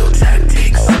not got no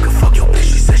tactics. I can fuck your bitch,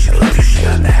 she said she love you, she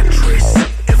an actress.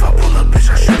 If I pull up, bitch,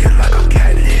 I shoot you like I'm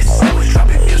Katniss. Always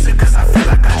dropping music cause I feel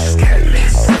like I just can't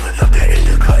miss. Pulling up that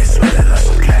indica and smelling like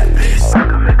some cat piss. I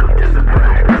can make them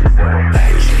disappear.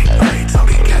 Bad chick, I ain't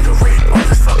talking gathering. All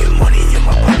this fucking money in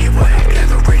my pocket, what I'm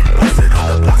gathering. Posted on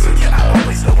the block, so yeah, I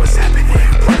always know what's happening.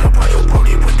 Run up on your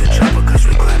brody with the chopper cause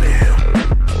we clapping him.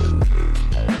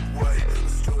 Wait,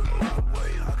 let's do it my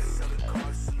way. I got 7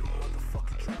 cars in the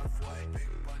motherfucking driveway. Big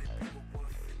body people,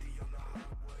 150 on the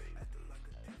highway. Acting like a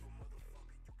diva, motherfucker.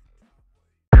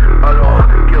 I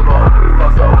don't give a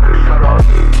fuck, so shut up.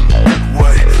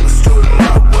 Wait, let's do it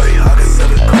my way. I got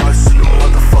 7 cars in the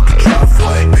motherfucking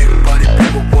driveway. Big body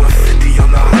people, 150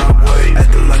 on the highway.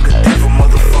 Acting like a diva,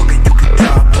 motherfucker, you can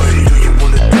die, boy. Do you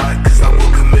wanna die? Cause I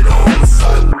will commit a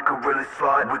homicide. We could really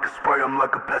slide, we could spray them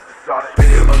like a pesticide.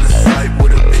 Spin it on the side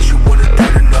with a bitch, you wanna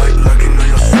die tonight. Lurking on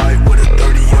your side with a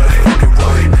 30, yeah, fucking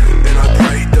right. Then I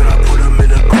pray, then I put them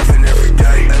in a coffin every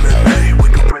day. MMA, we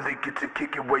could really get to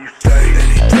kick it where you stay.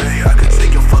 Any day, I could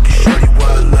take your fucking shorty where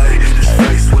I lay. Hit his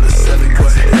face with a 7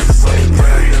 cause it is a slave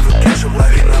ray. Never catch him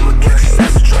like and I'ma catch his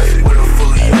ass straight. With a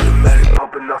fully automatic,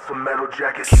 pumping out some metal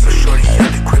jackets. Keep a shorty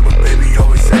at the crib, but baby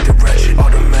always acting ratchet.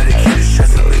 Automatic hit his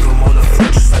chest and leave him on the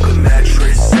floor just like a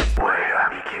mattress. Boy, I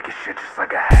be kicking shit just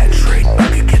like a hat trick. I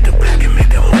can get the back and make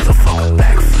that motherfucker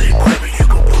backflip. Claiming you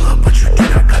can pull up, but you do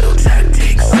not got no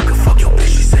tactics. I can fuck your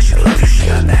bitch, she said she love you, she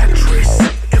an actress.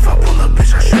 If I pull up,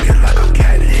 bitch, I shoot you like I'm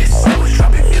Katniss. Always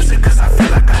dropping music cause I feel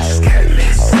like I just can't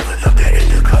miss. Pulling up that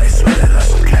indica and smelling like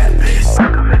some cat piss. I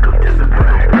can make them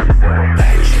disappear.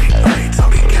 Bad chick, I ain't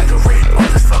talking gathering. All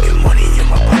this fucking money in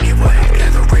my pocket, what I'm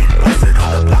gathering. Posted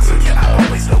on the block, so yeah, I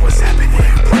always know what's happening.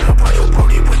 Run up on your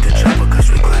brody with the chopper cause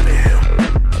we clapping him.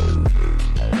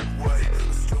 Wait,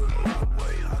 let's do it my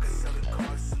way. I got 7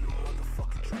 cars in the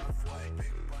motherfucking driveway.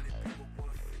 Big body people,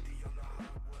 150 on the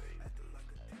highway. Acting like a diva,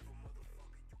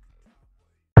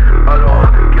 motherfucker. I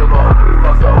don't give a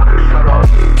fuck, so shut up.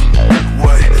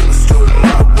 Wait, let's do it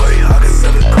my way. I got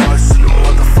 7 cars in the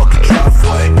motherfucking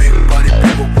driveway. Big body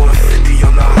people, 150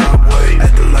 on the highway.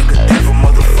 Acting like a diva,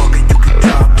 motherfucker, you can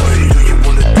die, boy. Do you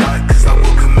wanna die? Cause I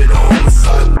will commit a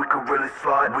homicide. We could really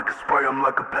slide, we could spray them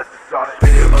like a pesticide.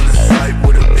 Spin it on the side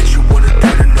with a bitch, you wanna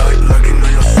die tonight. Lurking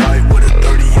on your side with a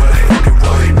 30, yeah, fucking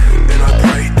right. Then I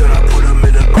pray, then I put them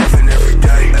in a coffin every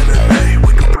day. MMA,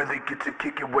 we could really get to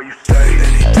kick it where you stay.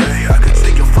 Any day, I could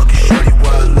take your fucking shorty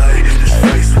where I lay. Hit his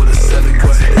face with a 7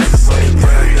 cause it is a slave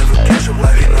ray. Never catch him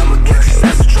like and I'ma catch his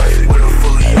ass straight. With a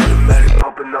fully automatic,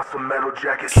 pumping out some metal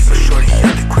jackets. Keep a shorty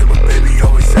at the crib, but baby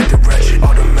always acting ratchet.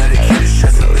 Automatic hit his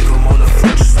chest and leave him on the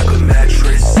floor just like a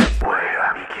mattress. Boy,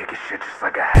 I be kicking shit just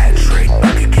like a hat trick.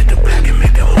 I can get the back and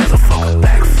make that motherfucker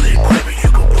backflip. Claiming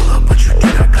you can pull up, but you do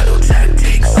not got no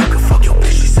tactics. I can fuck your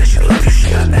bitch, she said she love you,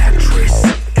 she an actress.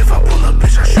 If I pull up,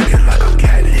 bitch, I shoot you like I'm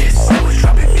Katniss. Always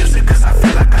dropping music cause I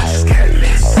feel like I just can't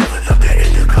miss. Pulling up that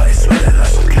indica and smelling like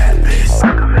some cat piss.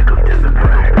 I can make them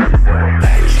disappear.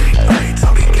 Bad chick, I ain't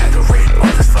talking gathering.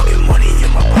 All this fucking money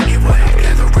in my pocket, what I'm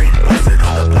gathering. Posted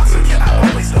on the block, so yeah, I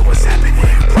always know what's happening.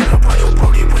 Run up on your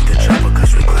brody with the chopper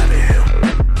cause we clapping him.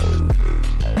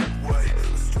 Wait,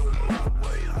 let's do it my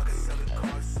way. I got 7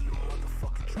 cars in the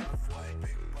motherfucking driveway.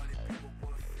 Big body people,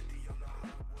 150 on the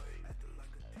highway. Acting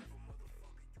like a diva, motherfucker.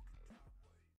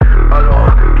 I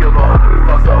don't give a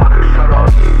fuck, so shut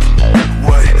up.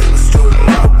 Wait, let's do it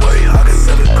my way. I got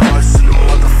 7 cars in the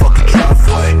motherfucking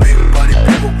driveway. Big body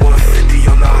people, 150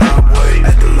 on the highway.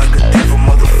 Acting like a diva,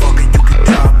 motherfucker, you can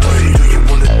die, boy. Do you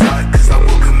wanna die? Cause I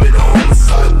will commit a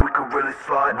homicide. We could really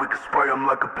slide, we could spray them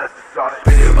like a pesticide.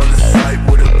 Spin it on the side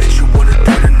with a bitch, you wanna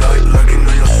die tonight. Lurking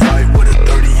on your side with a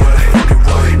 30, yeah, fucking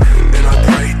right. Then I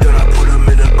pray, then I put them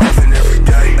in a coffin every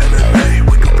day. MMA,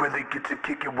 we could really get to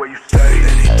kick it where you stay.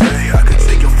 Any day, I could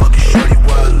take your fucking shorty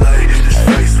where I lay. Hit his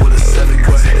face with a 7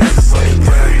 cause it is a slave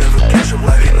ray. Never catch him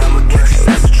like and I'ma catch his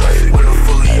ass straight. With a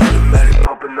fully automatic,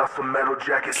 pumping out some metal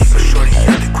jackets. Keep a shorty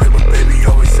at the crib, but baby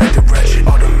always acting ratchet.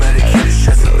 Automatic hit his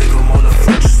chest and leave him on the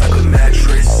floor just like a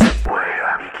mattress. Boy,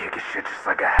 I be kicking shit just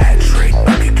like a hat trick.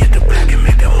 I can get the back and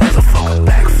make that motherfucker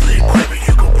backflip. Claiming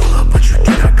you can pull up, but you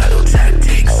do not got no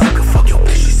tactics. I can fuck your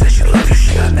bitch, she said she love you,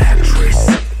 she an actress.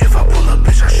 If I pull up,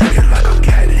 bitch, I shoot you like I'm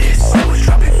Katniss. Always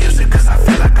dropping music cause I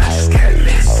feel like I just can't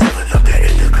miss. Pulling up that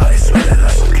indica and smelling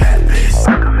like some cat piss.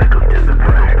 I can make them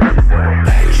disappear.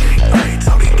 Bad chick, I ain't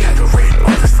talking gathering.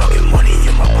 All this fucking money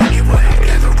in my pocket, what I'm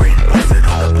gathering. Posted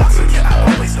on the block, so yeah, I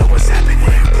always know what's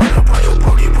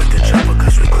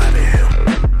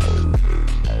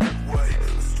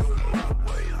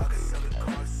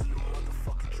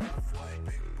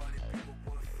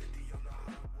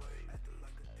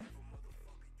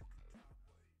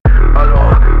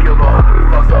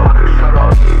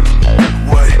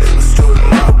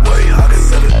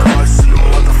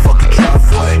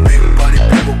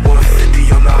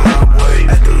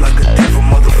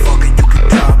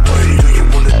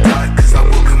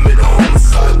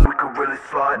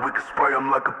we can spray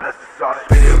them like a pesticide.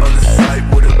 Spin it on the side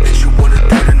with a bitch you wanna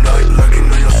die tonight. Lurking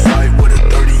on your side with a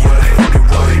 30, yeah, fucking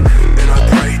right. And I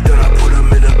pray that I put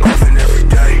them in a coffin every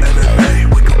day.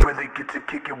 MMA, we can really get to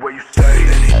kicking where you stay.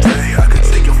 Any day, I can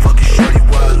take your fucking shorty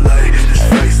where I lay. Hit his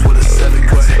face with a 7,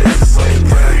 cause it is a slave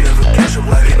prey. Never catch him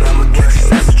like an I'ma catch his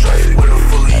ass straight. With a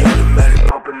fully automatic,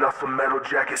 pumping out some metal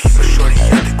jackets. Keep a shorty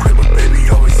at the crib, but baby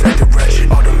always at the ratchet.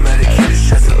 Automatic, hit his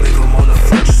chest and leave him on the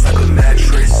floor just like a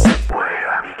mattress. Boy,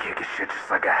 I be kicking shit just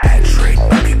like a hat trick.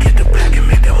 I can get the back and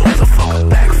make that motherfucker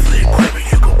backflip.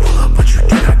 Quick, you can pull up, but you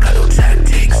do not got no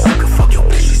tactics. I can fuck your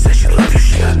bitch, she said she love you,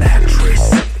 she an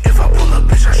actress. If I pull up,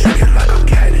 bitch, I shoot it like I'm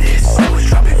Katniss. Always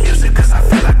dropping music, cause I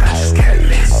feel like I just can't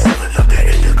miss. Pulling up that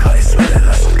indica and smelling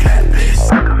like some cat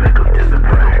piss. I can make them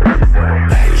disappear.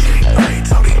 Bad chick, I ain't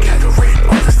talking gathering.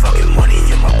 All this fucking money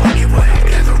in my pocket, what I'm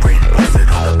gathering. Posted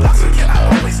on the block, so yeah, I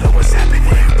always know what's happening.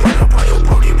 Run up on your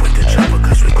brody with the chopper,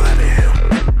 cause we clapping him.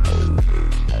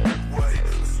 Wait,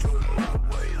 let's do it my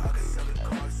way. I got 7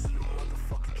 cars in the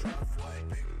motherfucking driveway.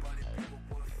 Big body people,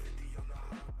 150 on the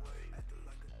highway. Acting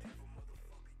like a diva,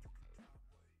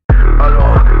 motherfucker. I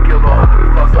don't give a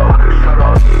fuck, so shut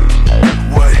up.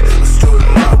 Wait, let's do it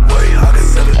my way. I got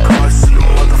 7 cars in the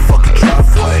motherfucking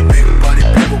driveway. Big body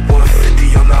people,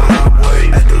 150 on the highway.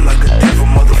 Acting like a diva,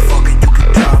 motherfucker, you can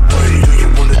die. Wait, do you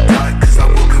wanna die? Cause I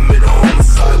will commit a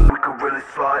homicide. We can really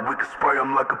slide, we can spray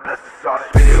them like a pesticide.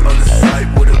 Spin it on the side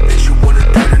with a bitch you wanna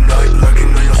die tonight. Lurking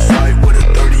on your side with a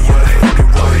 30, yeah, fucking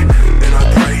right. And I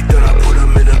pray that I put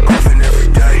them in a coffin every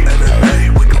day.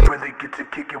 MMA, we can really get to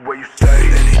kicking where you stay.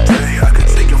 Any day, I can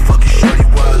take your fucking shorty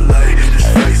where I lay. Hit his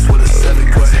face with a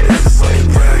 7, cause it is a slave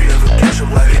prey. Never catch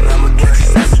him like an I'ma catch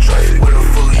his ass straight. With a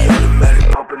fully automatic,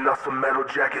 pumping out some metal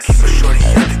jackets. Keep a shorty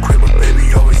at the crib, but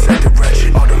baby always at the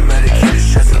ratchet. Automatic, hit his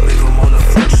chest and leave him on the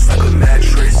floor just like a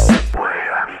mattress. Boy,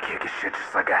 I be kicking shit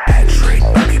just like a hat trick.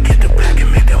 I can get the back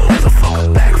and make that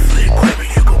motherfucker backflip.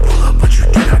 Quick, you can pull up, but you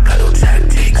do not got no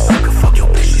tactics. I can fuck your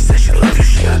bitch, she said she love you,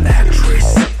 she an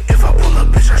actress. If I pull up,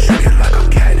 bitch, I shoot it like I'm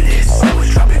Katniss. Always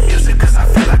dropping music, cause I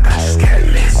feel like I just can't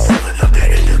miss. Pulling up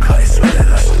that indica and smelling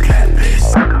like some cat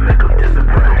piss. I can make them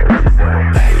disappear.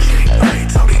 Bad chick, I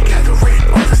ain't talking gathering.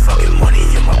 All this fucking money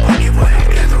in my pocket, what I'm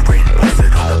gathering.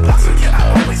 Posted on the block, so yeah, I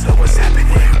always know what's happening.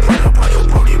 Run up on your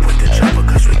brody with the chopper,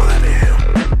 cause we clapping him.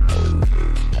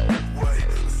 Wait,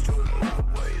 let's do it my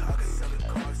way. I got 7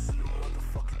 cars in the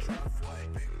motherfucking driveway.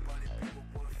 Big body people,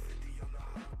 150 on the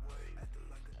highway. Acting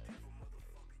like a diva,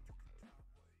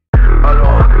 motherfucker. I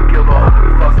don't give a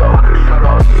fuck, so shut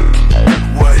up.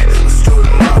 Wait, let's do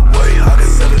it my way. I got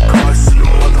 7 cars in the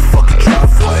motherfucking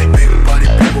driveway. Big body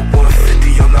people,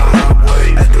 150 on the highway.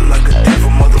 Acting like a diva,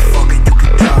 motherfucker, you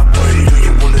can die. Wait, do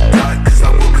you wanna die? Cause I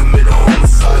will commit a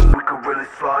homicide. We can really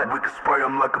slide, we can spray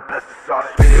them like a pesticide.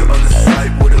 Spin it on the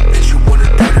side with a bitch you wanna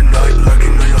die tonight.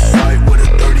 Lurking on your side with a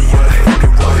 30, yeah,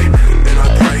 fucking right. And I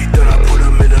pray that I put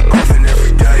them in a coffin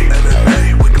every day.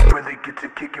 MMA, we can really get to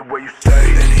kicking where you stay.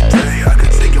 Any day, I can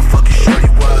take your fucking shorty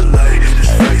where I lay. Hit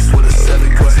his face with a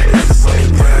 7, cause it is a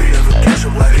slave prey. Never catch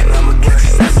him like an I'ma catch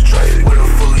his ass straight. With a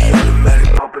fully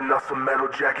automatic, pumping out some metal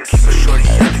jackets. Keep a shorty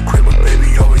at the crib, but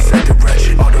baby always at the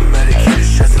ratchet. Automatic, hit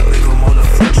his chest and leave him on the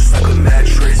floor just like a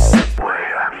mattress. Boy,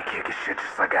 I be kicking shit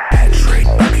just like a hat trick.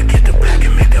 I can get the back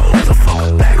and make that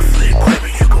motherfucker backflip. Quick,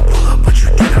 you can pull up, but you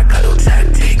do not got no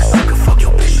tactics. I can fuck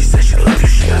your bitch, she said she love you,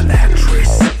 she an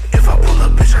actress. If I pull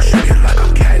up, bitch, I shoot it like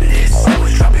I'm Katniss.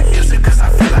 Always dropping music, cause I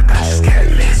feel like I just can't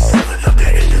miss. Pulling up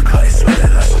that indica and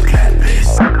smelling like some cat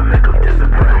piss. I can make them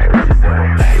disappear.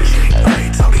 Bad chick, I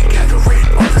ain't talking gathering.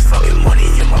 All this fucking money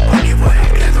in my pocket, what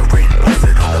I'm gathering.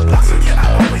 Posted on the block, so yeah, I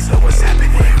always know what's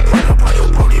happening. Run up on your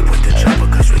brody with the chopper,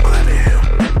 cause we clapping him.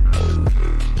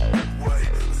 Wait,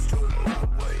 let's do it my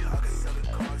way. I got 7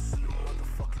 cars in the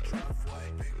motherfucking driveway.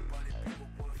 Big body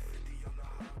people, 150 on the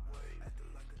highway.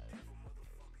 Acting like a diva,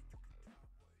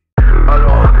 motherfucker. I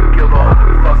don't give a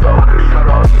fuck, so shut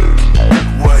up.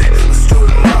 Wait, let's do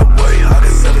it my way. I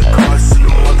got 7 cars in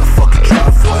the motherfucking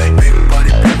driveway. Big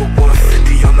body people,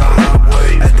 150 on the highway.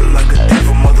 Acting like a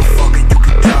diva, motherfucker, you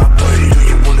can die. Wait, do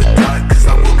you wanna die? Cause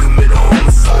I will commit a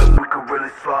homicide. We can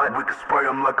really slide, we can spray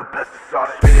them like a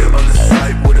pesticide. Spin it on the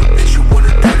side with a bitch you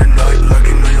wanna die tonight.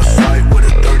 Lurking on your side with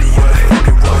a 30, yeah,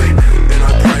 fucking right. And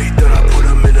I pray that I put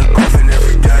them in a coffin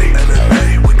every day.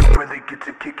 MMA, we can really get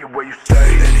to kicking where you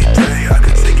stay. Any day, I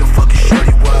can take your fucking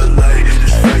shorty where I lay. Hit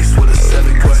his face with a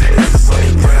 7, cause it is a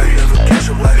slave prey. Never catch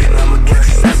him like an I'ma catch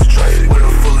his ass straight. With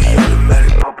a fully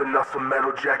automatic, pumping out some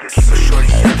metal jackets. Keep a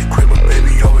shorty at the crib, but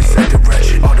baby always at the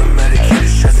ratchet. Automatic, hit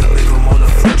his chest and leave him on the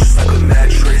floor just like a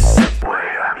mattress. Boy,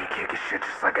 I be kicking shit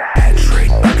just like a hat trick.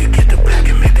 I can get the back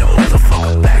and make that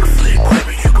motherfucker backflip.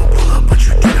 Quick, you can pull up, but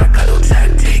you do not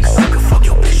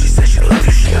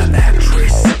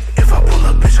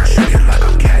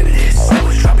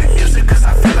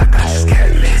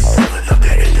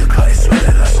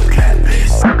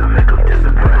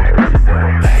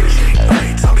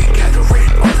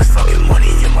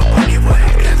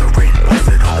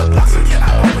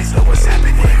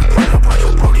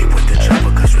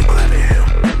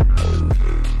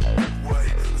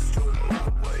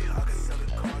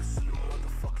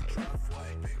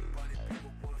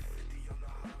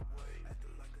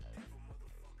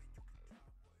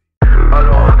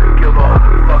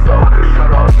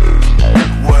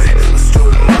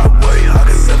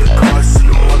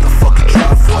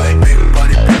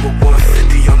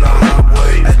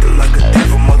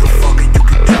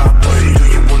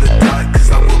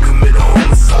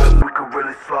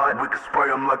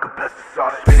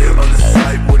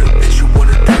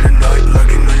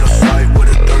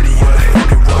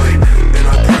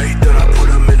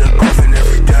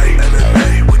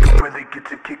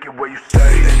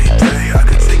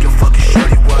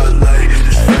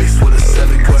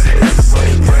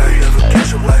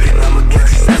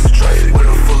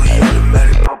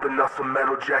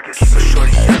jacket. Keep a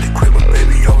shorty at the crib, but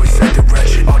baby always acting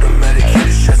ratchet. Automatic hit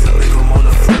his chest and leave him on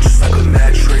the floor just like a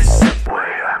mattress. Boy,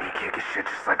 I be kicking shit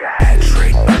just like a hat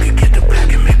trick. I could get the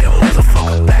back and make that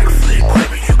motherfucker backflip.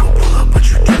 Baby, you can pull up, but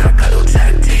you do not got no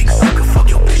tactics. I can fuck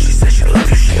your bitch, she said she love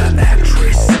you, she an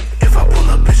actress. If I pull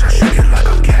up, bitch, I shoot it like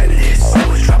I'm Katniss.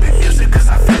 Always dropping music cause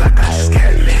I feel like I just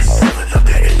can't miss. Pulling up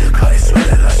that indica and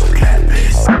smelling like some cat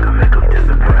piss. I can make them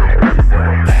disappear.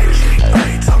 Bad chick,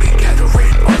 I ain't talking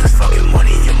gathering. All this fucking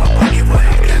money in my pocket, what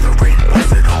I'm gathering.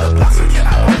 Posted on the block, so yeah,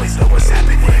 I always know what's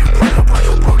happening. Run up on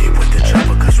your brody with the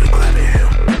chopper cause we clapping him.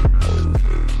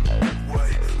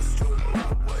 Wait, let's do it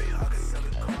my way. I got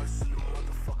 7 cars in the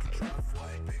motherfucking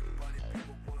driveway. Big body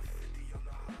people, 150 on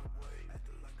the highway.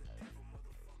 Acting like a diva,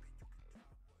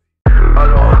 motherfucker. I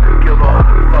don't give a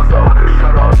fuck, so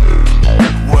shut up.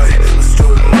 Wait, let's do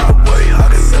it my way. I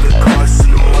got 7 cars in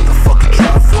the motherfucking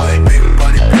driveway. Big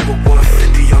body people,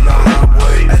 150 on the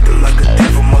highway. Acting like a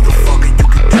diva, motherfucker, you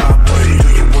can die. Wait, do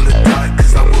you wanna die?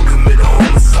 Cause I will commit a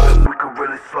homicide. We could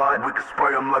really slide, we could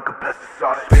spray them like a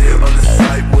pesticide. Spin it on the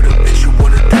side with a bitch, you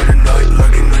wanna die tonight.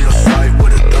 Lurking on your side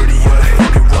with a 30, yeah,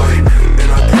 fucking right. And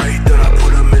I pray that I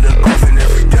put them in a coffin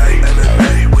every day.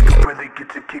 MMA, we could really get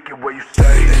to kick it where you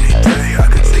stay. Any day, I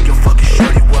could take your fucking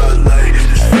shorty while I lay. Hit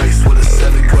his face with a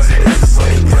 7 cause it is a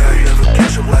slave prey. Never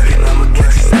catch him lacking, I'ma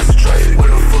catch his ass straight.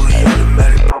 With a fully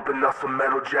automatic, pumping out some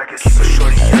metal jackets. Keep a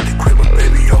shorty at the crib, but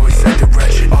baby always acting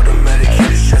ratchet. Automatic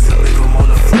hit his chest and leave him on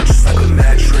the floor just like a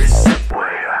mattress. Boy,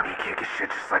 I be kicking shit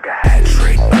just like a hat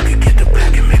trick. I could get the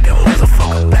back and make that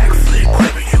motherfucker backflip.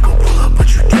 Baby, you can pull up, but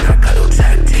you do not got no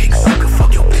tactics. I can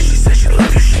fuck your bitch, she said she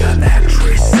love you, she an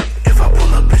actress. If I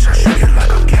pull up, bitch, I shoot it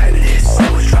like I'm Katniss.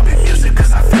 Always dropping music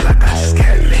cause I feel like I just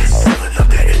can't miss. Pulling up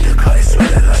that indica and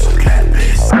smelling like some cat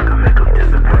piss. I can make them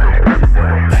disappear.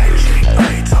 Bad chick, I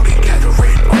ain't talking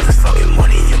gathering. All this fucking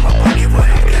money in my pocket, what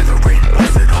I'm gathering.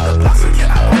 Posted on the block, so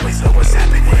yeah, I always know what's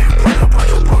happening. Run up on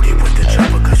your brody with the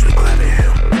chopper cause we clapping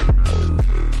him.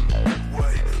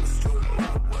 Wait, let's do it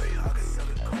my way. I got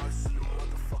 7 cars in the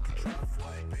motherfucking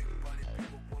driveway. Big body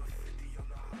people, 150 on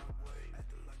the highway.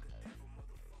 Acting like a diva,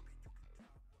 motherfucker.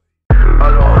 I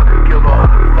don't give a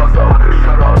fuck, so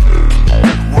shut up.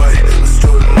 Wait, let's do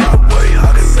it my way. I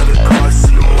got 7 cars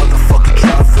in the motherfucking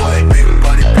driveway. Big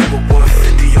body people,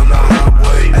 150 on the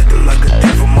highway. Acting like a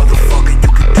diva, motherfucker,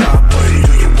 you can die. Wait,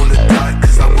 do you wanna die?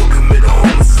 Cause I will commit a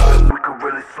homicide. We could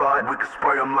really slide, we could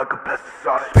spray them like a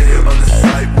pesticide. Spin it on the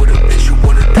side with a bitch, you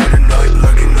wanna die tonight.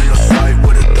 Lurking on your side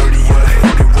with a 30, yeah,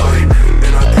 fucking right.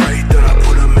 And I pray that I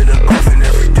put them in a coffin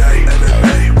every day.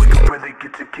 MMA, we could really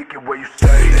get to kick it where you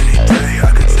stay. Any day,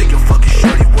 I could take your fucking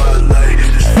shorty while I lay.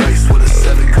 Hit his face with a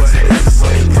 7 cause it is a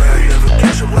slave prey. Never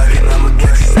catch him lacking, I'ma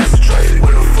catch his ass straight.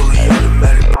 With a fully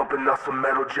automatic, pumping out some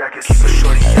metal jackets. Keep a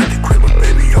shorty at the crib, but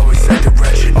baby always acting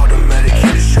ratchet. Automatic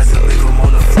hit his chest and leave him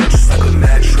on the floor just like a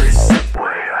mattress. Boy,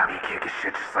 I be kicking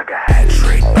shit just like a hat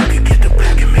trick. I could get the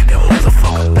back and make that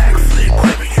motherfucker backflip.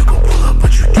 Baby, you can pull up,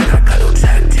 but you do not got no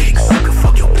tactics. I can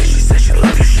fuck your bitch, she said she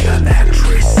love you, she an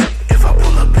actress. If I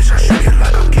pull up, bitch, I shoot it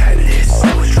like I'm Katniss.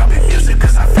 Always dropping music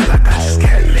cause I feel like I just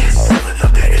can't miss. Pulling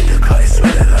up that indica and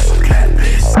smelling like some cat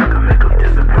piss. I can make them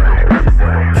disappear.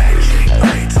 Bad chick,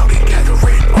 I ain't talking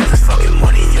gathering. All this fucking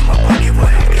money in my pocket,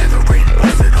 what I'm gathering.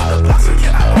 Posted on the block, so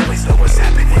yeah, I always know what's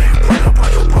happening. Run up on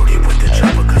your brody with the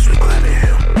chopper cause we clapping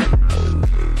him.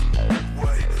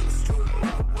 Wait, let's do it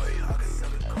my way. I got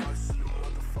 7 cars in the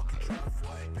motherfucking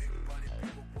driveway. Big body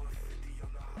people, 150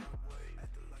 on the highway.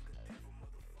 Acting like a diva,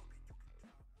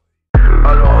 motherfucker.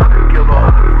 I don't give a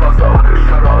fuck, so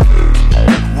shut up.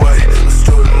 Wait, let's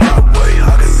do it my way.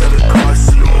 I got 7 cars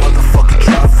in the motherfucking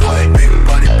driveway. Big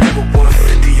body people,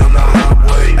 150 on the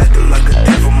highway. Acting like a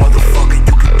diva, motherfucker,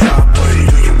 you can die. Wait,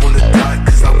 do you wanna die?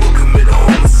 Cause I will commit a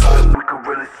homicide. We could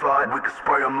really slide, we could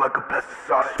spray them like a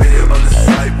pesticide. Spin it on the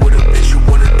side with a bitch, you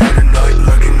wanna die tonight.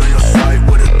 Lurking on your side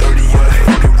with a 30, yeah,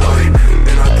 fucking right.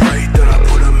 And I pray that I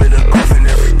put them in a coffin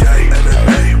every day.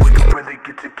 MMA, we could really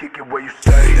get to kick it where you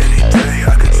stay. Any day,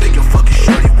 I could take your fucking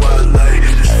shorty while I lay.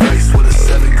 Hit his face with a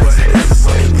 7 cause it is a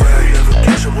slave prey. Never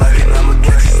catch him lacking, I'ma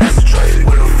catch his ass straight.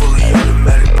 With a fully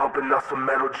automatic, pumping out some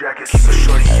metal jackets. Keep a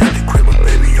shorty at the crib, but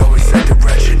baby always acting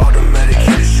ratchet. Automatic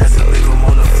hit his chest and leave him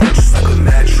on the floor just like a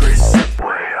mattress.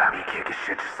 Boy, I be kicking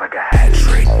shit just like a hat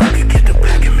trick. I could get the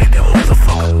back and make that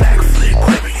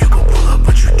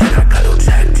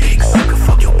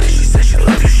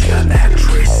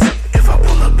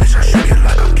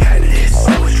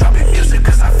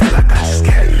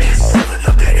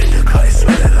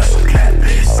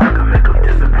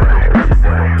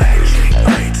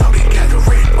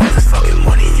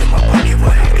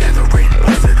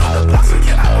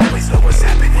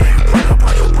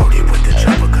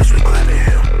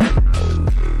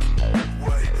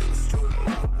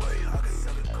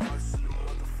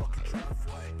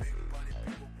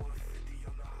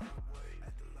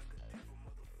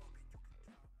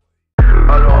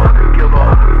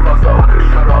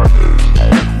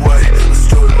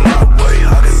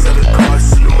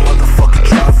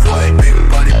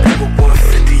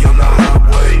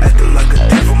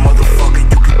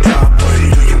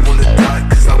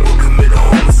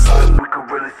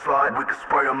slide, we can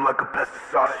spray them like a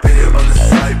pesticide. Spin it on the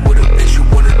side with a bitch you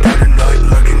wanna die tonight.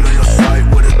 Lurking on your side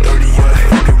with a 30, yeah,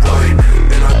 fucking right.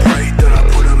 Then I pray, then I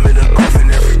put them in a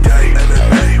coffin every day.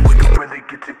 MMA, we can really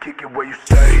get to kick it where you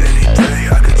stay. Any day,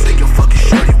 I can take your fucking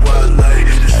shorty where I lay.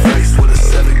 Hit his face with a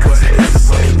 7, cause it is a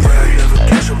sunny prey. Never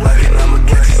catch him lacking, I'ma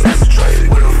catch his ass straight.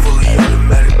 With a fully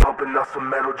automatic, pumping out some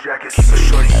metal jackets. Keep a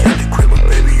shorty at the crib, but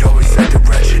baby always acting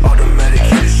ratchet. Automatic,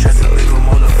 hit his chest and leave him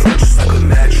on the floor just like a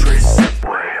mattress.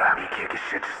 Boy, I be kicking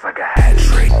shit just like a hat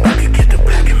trick. I can get the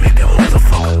back and make that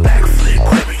motherfucker backflip.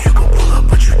 Baby, you can pull up,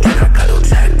 but you do not got no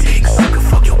tactics. I can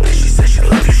fuck your bitch, she said she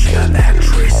love you, she an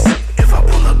actress. If I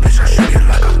pull up, bitch, I shoot you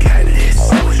like I'm Katniss.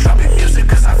 Always dropping music,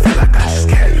 cause I feel like I just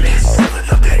can't miss. Pulling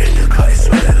up that in the cut and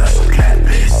smelling like some cat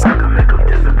piss. I can make them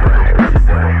disappear.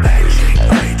 Bad chick,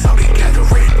 I ain't talking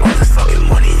gathering. All this fucking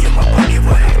money in my pocket,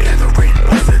 what I'm gathering.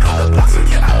 Posted on the block, so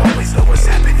yeah, I always know what's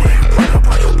happening. Run up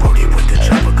on your brody with the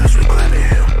chopper, cause we clapping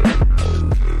him.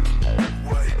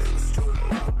 Wait, let's do it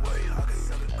my way. I got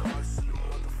 7 cars in the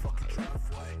motherfucking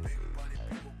driveway. Big body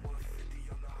people, 150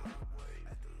 on the highway.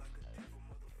 Acting like a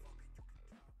diva, motherfucker.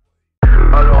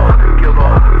 I don't give a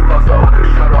fuck, so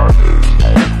shut up.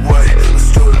 Wait, let's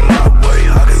do it my way.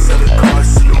 I got 7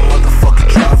 cars in the motherfucking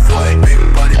driveway. Big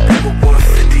body people,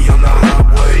 150 on the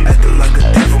highway. Acting like a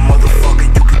diva, motherfucker,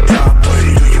 you can die.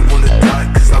 Wait, do you wanna die?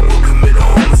 Cause I will commit a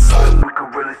homicide. We can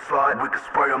really slide, we can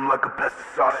spray them like a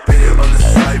pesticide. Spin it on the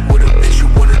side with a bitch you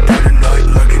wanna die tonight.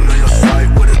 Lurking on your side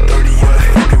with a 30, yeah,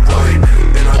 fucking right.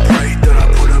 Then I pray, then I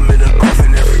put them in a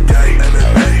coffin every day.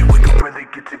 MMA, we can really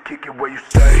get to kick it where you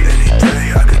stay. Any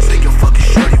day, I can take your fucking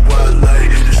shorty where I lay.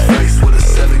 Hit his face with a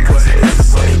 7, cause it is a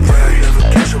sunny prey. Never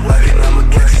catch him lacking, I'ma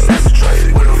catch his ass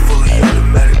straight. With a fully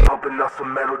automatic, pumping out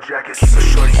some metal jackets. Keep a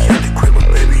shorty at the crib, but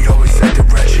baby always acting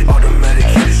ratchet. Automatic,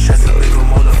 hit his chest and leave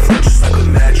him on the floor just like a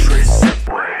mattress.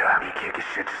 Boy, I be kicking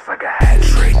shit just like a hat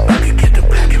trick. I can get the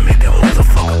back and make that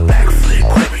motherfucker backflip.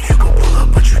 Baby, you can pull up,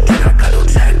 but you do not got no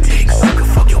tactics. I can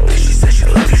fuck your bitch, she said she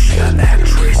love you, she an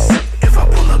actress. If I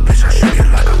pull up, bitch, I shoot you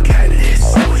like I'm Katniss.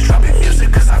 Always dropping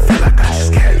music, cause I feel like I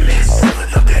just can't miss.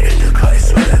 Pulling up that in the cut and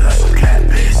smelling like some cat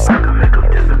piss. I can make them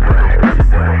disappear.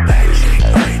 Bad chick, I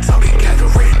ain't talking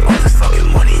gathering. All this fucking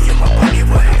money in my pocket,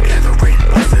 what I'm gathering.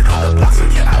 Posted on the block, so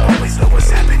yeah, I always know what's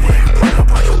happening. Run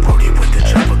up on your brody with the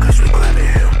chopper, cause we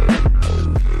clapping him.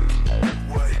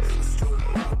 Wait, let's do it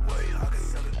my way. I got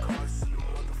 7 cars in the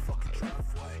motherfucking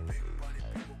driveway. Big body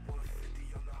people,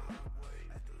 150 on the highway.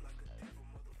 Acting like a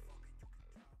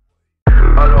diva, motherfucker.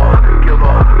 I don't give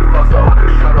a fuck, so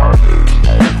shut up.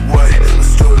 Wait,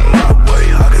 let's do it my way.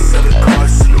 I got 7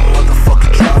 cars in the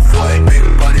motherfucking driveway. Big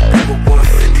body people,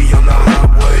 150 on the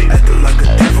highway. Acting like a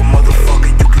diva,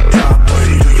 motherfucker, you can die.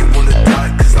 Wait, do you wanna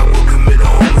die? Cause I will commit a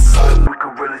homicide. We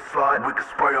can really slide, we can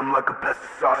spray them like a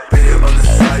pesticide. Spin it on the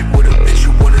side with a bitch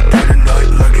you wanna die tonight.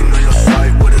 Lurking on your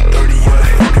side with a 30, yeah,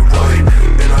 fucking right.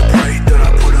 Then I pray, then I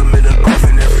put them in a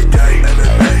coffin every day.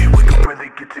 MMA, we can really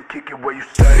get to kick it where you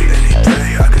stay. Any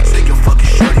day, I can take your fucking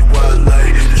shorty where I lay.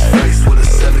 Hit his face with a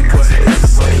 7, cause it is a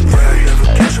sunny prey. Never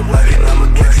catch him lacking, I'ma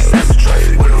catch his ass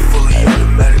straight. With a fully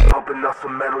automatic, pumping out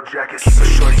some metal jackets. Keep a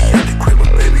shorty at the crib,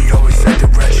 but baby always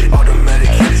acting ratchet. Automatic,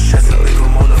 hit his chest and leave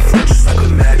him on the floor just like a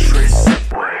mattress.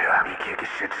 Boy, I be kicking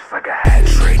shit just like a hat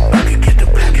trick. I can get the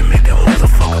back and make that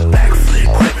motherfucker backflip.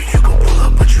 Baby, you can pull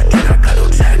up, but you do not got no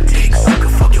tactics. I can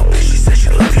fuck your bitch, she said she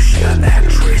love you, she an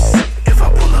actress. If I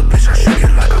pull up, bitch, I shoot you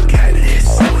like I'm Katniss.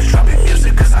 Always dropping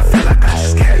music, cause I feel like I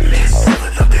just can't miss.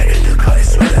 Pulling up that in the cut and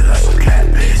smelling like some cat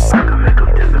piss. I can make them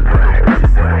disappear.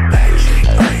 Bad chick,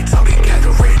 I ain't talking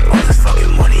gathering. All this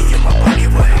fucking money in my pocket,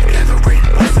 what I'm gathering.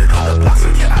 Posted on the block, so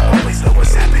yeah, I always know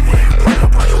what's happening. Run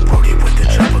up on your brody with the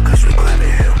chopper, cause we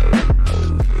clapping him.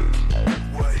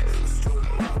 Wait, let's do it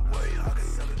my way. I got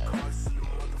 7 cars in the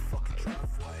motherfucking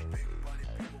driveway. Big body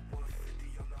people,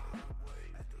 150 on the highway.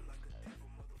 Acting like a diva,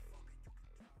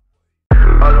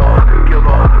 motherfucker. I don't give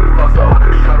a fuck,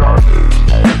 so shut up.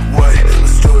 Wait,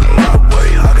 let's do it my way.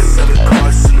 I got 7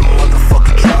 cars in the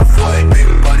motherfucking driveway. Big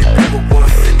body people,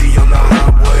 150 on the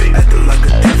highway. Acting like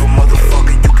a diva,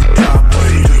 motherfucker, you can die.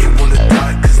 Wait, do you wanna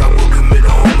die? Cause I will commit a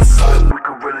homicide. We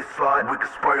can really slide, we can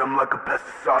spray them like a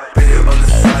pesticide. Spin it on the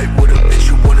side with a bitch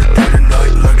you wanna die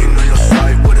tonight. Lurking on your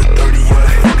side with a 30, yeah,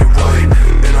 fucking right.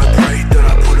 Then I pray, then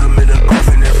I put them in a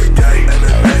coffin every day.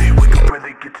 MMA, we can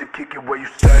really get to kick it where you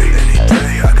stay. Any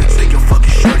day, I can take your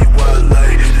fucking shorty where I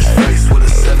lay. Hit his face with a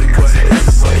 7, cause it is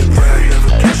a sunny prey.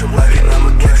 Never catch him lacking,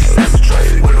 I'ma catch his ass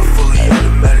straight. With a fully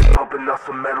automatic, pumping out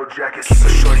some metal jackets. Keep a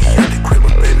shorty at the crib,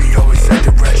 but baby always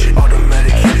acting ratchet.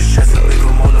 Automatic, hit his chest and leave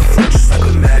him on the floor just like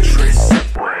a mattress.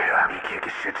 Boy, I be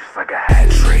kicking shit just like a hat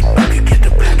trick. I can get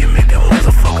the back and make that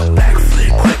motherfucker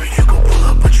backflip. Baby, you can pull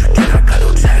up, but you do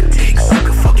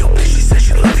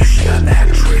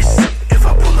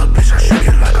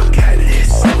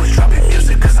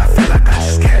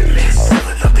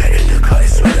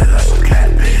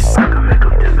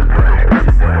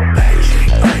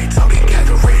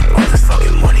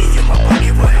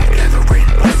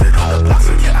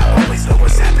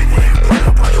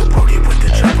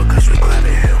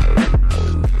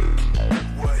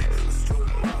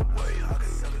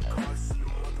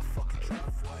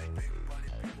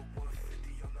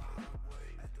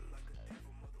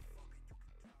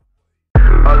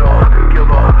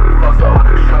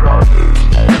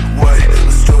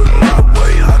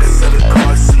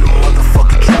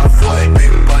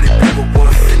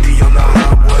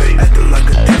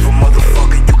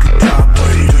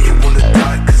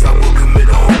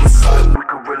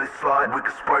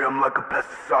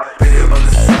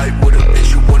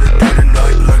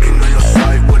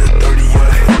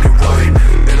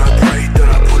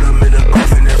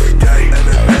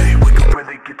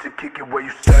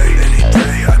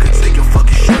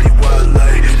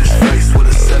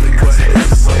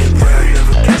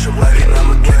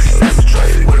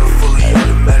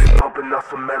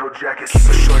Keep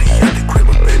a shorty at the crib,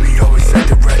 but baby always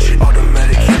acting ratchet.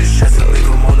 Automatic hit his chest and leave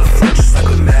him on the floor just like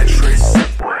a mattress.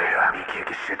 Boy, I be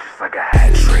kicking shit just like a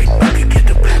hat trick. I can get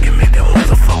the back and make that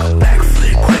motherfucker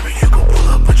backflip. Claiming you can pull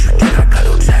up, but you do not got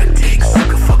no tactics. I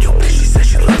can fuck your bitch, she said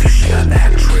she love you, she an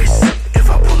actress. If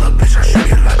I pull up, bitch, I shoot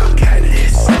you like I'm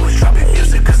Katniss. Always dropping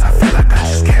music cause I feel like I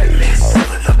just can't miss.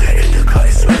 Pulling up that indica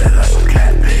and smelling like some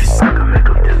cat piss. I can make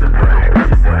them disappear.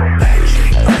 Bad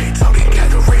chick, I ain't talking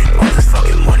gathering. All this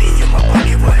fucking money in my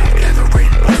pocket, what I'm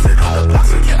gathering. Posted on the block,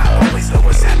 so yeah, I always know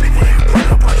what's happening. Run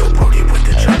up on your brody with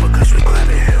the chopper cause we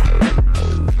clapping him.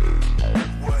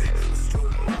 Wait, let's do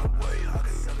it my way. I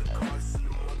got 7 cars in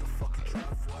the motherfucking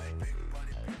driveway. Big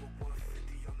body people,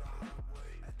 150 on the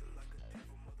highway. Acting like a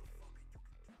diva,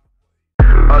 motherfucker.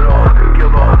 I don't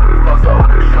give a fuck, so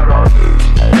shut up.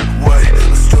 Wait,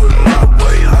 let's do it my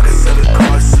way. I got 7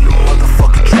 cars in the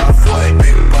motherfucking driveway.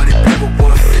 Big body people,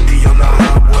 150 on the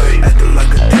highway. Acting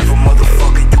like a diva,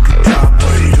 motherfucker, you can die.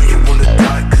 Baby, do you wanna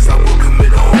die? Cause I will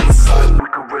commit a homicide. We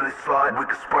can really slide, we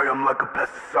can spray them like a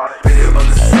pesticide. Spit it on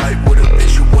the side with a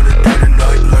bitch, you wanna die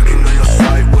tonight. Lurking on your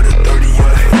side with a 30,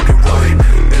 yeah, fucking right.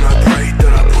 And I pray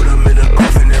that I put them in a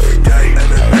coffin every day.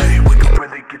 MMA, we can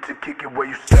really get to kick it where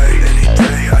you stay. Any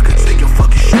day, I could take your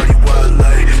fucking shorty where I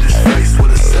lay. Hit his face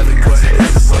with a 7 cause it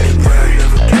is a sunny day.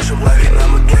 Never catch him lacking,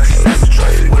 I'ma catch his ass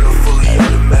straight. With a fully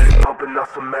automatic, pumping out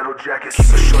some metal jackets.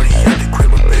 Keep a shorty at the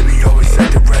crib, but baby always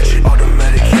acting ratchet.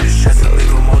 Automatic hit his chest and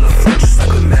leave him on the floor just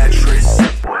like a mattress.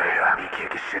 Boy, I be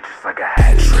kicking shit just like a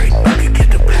hat trick. I can get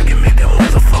the back and make that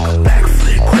motherfucker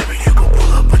backflip. Claiming you can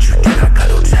pull up, but you do not got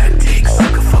no tactics. I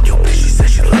can fuck your bitch, she said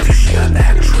she love you, she an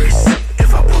actress.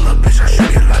 If I pull up, bitch, I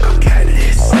shoot you like I'm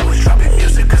Katniss. Always dropping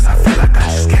music cause I feel like I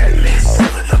just can't miss.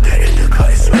 Pulling up that indica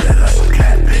and smelling like some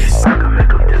cat piss. I can make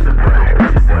them disappear.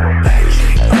 Bad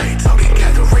chick, I ain't talking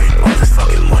gathering. All this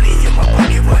fucking money in my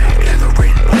pocket, what I'm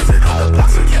gathering. Posted on the block,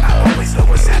 so yeah, I always know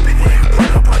what's happening.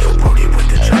 Run up on your brody with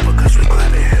the chopper cause we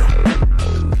clapping him.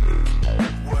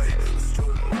 Wait, let's do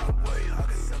it my way. I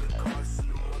got 7 cars in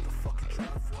the motherfucking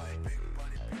driveway. Big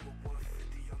body people,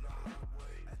 150 on the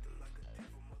highway. Acting like a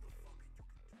diva,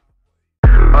 motherfucker.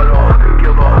 I don't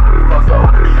give a fuck, so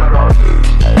shut up.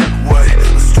 Wait,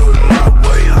 let's do it my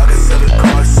way. I got 7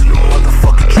 cars in the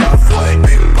motherfucking driveway.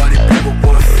 Big body people,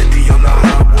 150 on the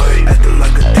highway. Acting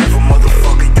like a diva,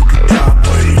 motherfucker, you can die.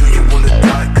 Baby, do you wanna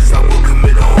die? Cause I will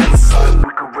commit a homicide.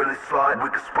 We can really slide, we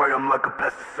can spray them like a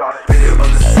pesticide. Spit it on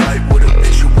the side with a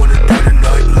bitch, you wanna die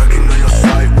tonight. Lurking on your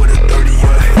side with a 30,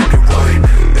 yeah, fucking right.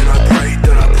 And I pray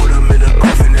that I put them in a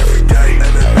coffin every day.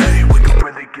 MMA, we can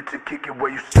really get to kick it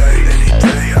where you stay. Any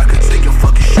day, I can take your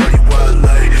fucking shorty where I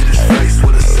lay. Hit his face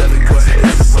with a 7 cause it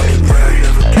is a sunny day.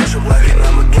 Never catch him lacking,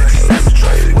 I'ma catch his ass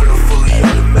straight. With a fully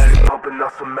automatic, pumping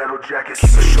out some metal jackets.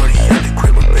 Keep a shorty at the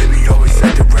crib, but baby always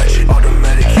acting ratchet.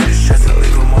 Automatic hit his chest and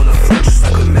leave him on the floor just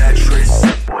like a mattress.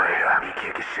 Boy, I be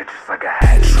kicking shit just like a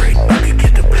hat trick. I can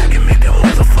get the back and make that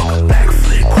motherfucker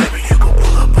backflip. Claiming you can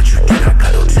pull up, but you do not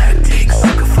got no tactics.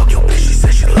 I can fuck your bitch, she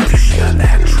said she love you, she an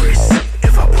actress.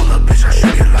 If I pull up, bitch, I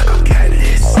shoot you like I'm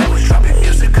Katniss. Always dropping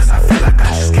music cause I feel like I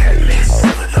just can't miss.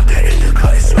 Pulling up that indica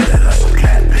and smelling like some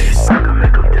cat piss. I can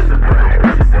make them disappear.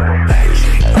 Bad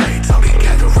chick, I ain't talking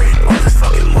gathering. All this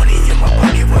fucking money in my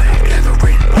pocket, what I'm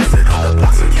gathering. Posted on the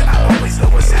block, so yeah, I always know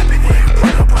what's happening.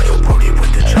 Run up on your brody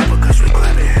with the chopper cause we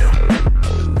clapping him.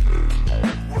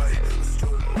 Wait, let's do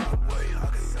it my way. I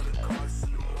got 7 cars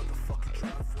in the motherfucking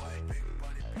driveway. Big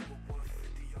body people,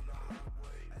 150 on the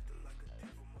highway. Acting like a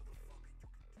diva,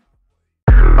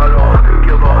 motherfucker. I don't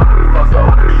give a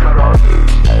fuck, so shut up.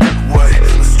 Wait,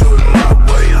 let's do it my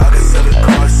way. I got 7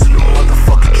 cars in the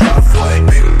motherfucking driveway.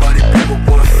 Big body people,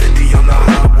 150 on the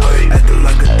highway. Acting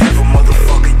like a diva,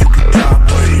 motherfucker, you can die.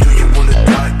 Baby, do you wanna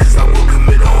die? Cause I will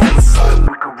commit a homicide.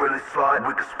 We can really slide,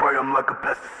 we can spray them like a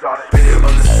pesticide. Spit it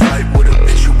on the side with a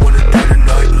bitch, you wanna die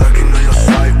tonight. Lurking on your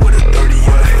side with a 30,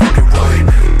 yeah, fucking right.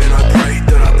 And I pray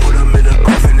that I put them in a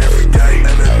coffin every day.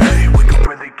 MMA, we can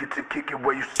really get to kick it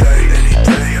where you stay. Any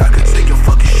day, I can take your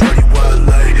fucking shorty where I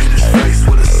lay. Hit his face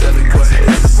with a 7 cause it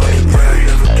is a sunny day.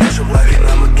 Never catch him lacking,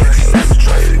 I'ma catch his ass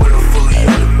straight. With a fully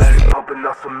automatic, pumping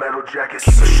out some metal jackets.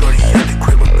 Keep a shorty at the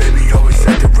crib, but baby always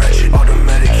acting ratchet.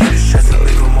 Automatic hit his chest and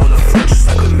leave him on the floor just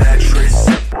like a mattress.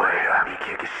 Boy, I be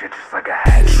kicking shit just like a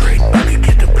hat trick. I can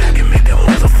get the back and make that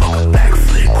motherfucker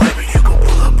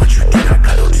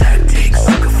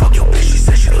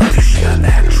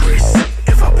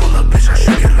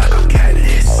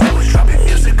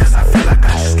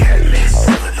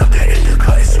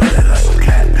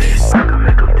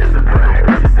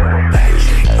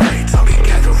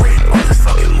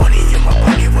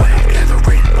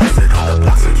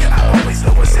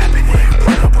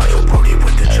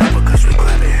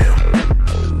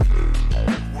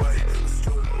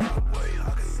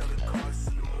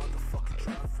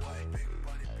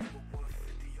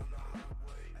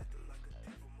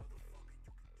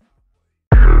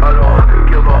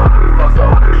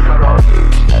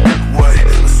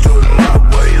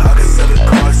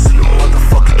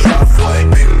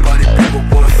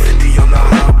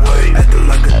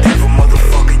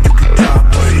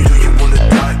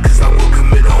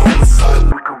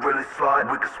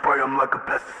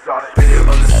pesticide. Spin it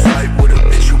on the side with a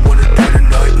bitch you wanna die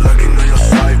tonight. Lurking on your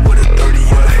side with a 30,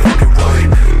 yeah, fucking right.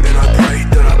 Then I pray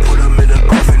that I put him in a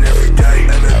coffin every day.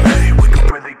 MMA, we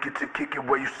could really get to kick it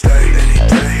where you stay. Any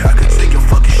day, I could take your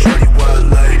fucking shorty where I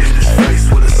lay. Hit his face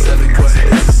with a 7, cause it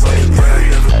is a slave ray.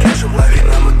 Never catch him lagging,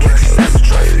 I'ma catch his ass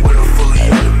straight. With a fully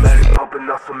automatic, pumping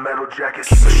out some metal jackets.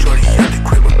 Keep a shorty at the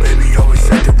crib, but baby always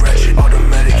at the ratchet.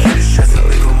 Automatic, hit his chest and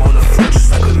leave him on the floor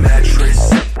just like a mattress.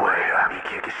 Boy, I be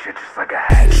kicking shit just like a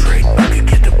hat trick. I could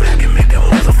get the back and make that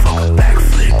motherfucker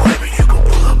backflip. Baby, you can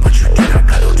pull up, but you do not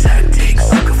got no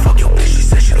tactics. I can fuck your bitch, she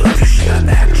said she love you, she an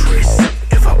actress.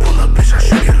 If I pull up, bitch, I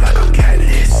shoot it like I'm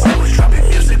Katniss. Always dropping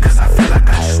music, cause I feel like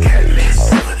I just can't miss.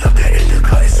 Pulling up that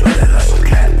indica and smelling like some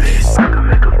cat piss. I can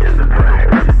make them disappear.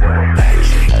 Bad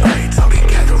chick, I ain't talking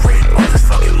gathering. All this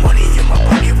fucking money in my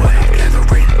pocket, what I'm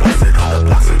gathering. Posted on the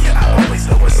block, so yeah, I always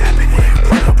know what's happening.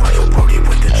 Run up on your brody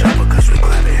with the chopper, cause we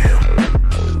clapping him.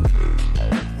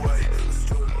 Wait, let's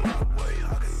do it my way.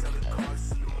 I got 7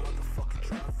 cars in the motherfucking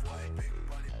driveway. Big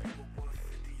body people,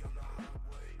 150 on the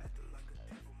highway. Acting like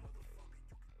a diva,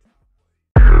 motherfucker.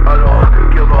 I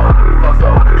don't give a fuck, so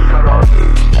shut up.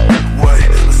 Wait,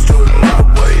 let's do it my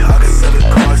way. I got 7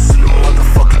 cars in the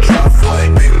motherfucking driveway.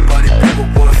 Big body people,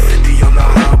 150 on the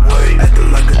highway. Acting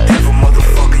like a diva,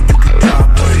 motherfucker, you can die,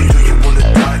 buddy. Do you wanna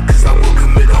die? Cause I will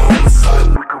commit a homicide.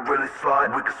 We could really slide,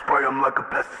 we could spray them like a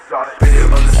pesticide. Spin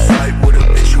it on the side with a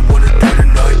bitch you wanna die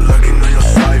tonight. Lurking on your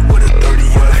side with a 30,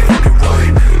 yeah, fucking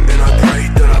right. Then I pray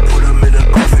that I put him in a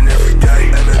coffin every day.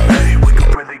 MMA, we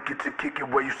could really get to kick it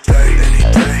where you stay. Any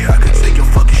day, I could take your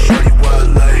fucking shorty where I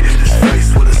lay. Hit his face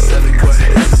with a 7, cause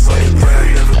it is a slave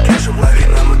ray. Never catch him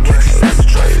lagging, I'ma catch his ass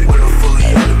straight. With a fully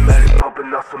automatic,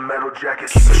 pumping out some metal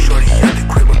jackets. Keep a shorty at the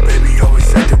crib, but baby always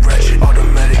at the ratchet.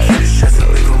 Automatic, hit his chest and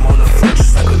leave him on the floor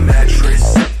just like a mattress.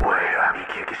 Boy, I be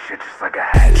kicking shit just like a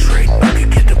hat trick. I could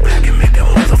get the back and make that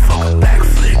motherfucker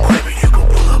backflip. Baby, you can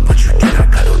pull up, but you do not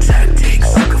got no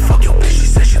tactics. I can fuck your bitch, she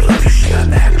said she love you, she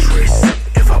an actress.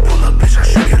 If I pull up, bitch, I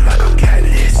shoot it like I'm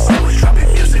Katniss. Always dropping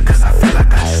music, cause I feel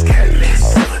like I just can't miss.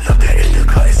 Pulling up that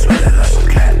indica and smelling like some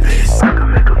cat piss. I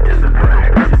can make them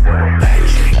disappear. Bad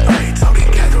chick, I ain't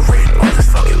talking gathering. All this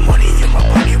fucking money in my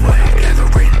pocket, what I'm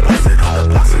gathering. Posted on the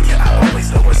block, so yeah, I always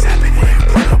know what's happening.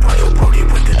 Run up on your brody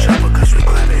with the chopper, cause we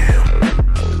clapping him.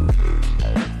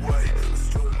 Wait, let's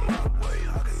do it my way.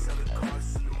 I got 7 cars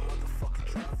in the motherfucking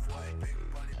driveway. Big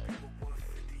body people,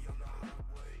 150 on the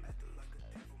highway. Acting like a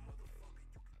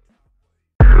diva,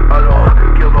 motherfucker. I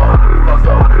don't give a fuck,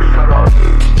 so shut up.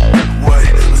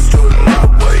 Wait, let's do it my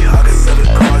way. I got 7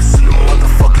 cars in the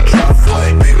motherfucking driveway.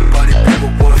 Big body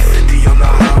people, 150 on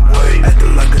the highway.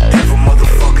 Acting like a diva,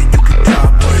 motherfucker, you can die,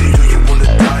 buddy. Do you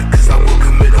wanna die? Cause I will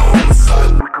commit a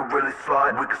homicide. We could really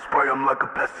slide, we could spray them like a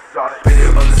pesticide. Spin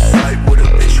it on the side with a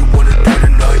bitch you wanna die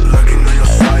tonight. Lurking on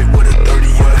your side with a 30,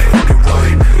 yeah, fucking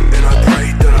right. Then I pray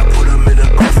that I put him in a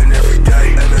coffin every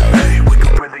day. MMA, we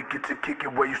could really get to kick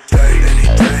it where you stay. Any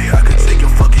day, I could take your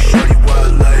fucking shorty where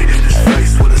I lay. Hit his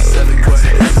face with a 7, cause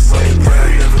it is a slave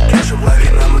ray. Never catch him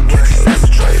lagging, I'ma catch his ass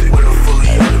straight. With a fully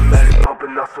automatic,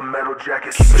 pumping out some metal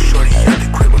jackets. Keep a shorty at the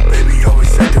crib, but baby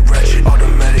always at the ratchet.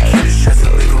 Automatic, hit his chest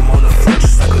and leave him on the floor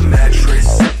just like a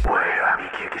mattress. Boy, I be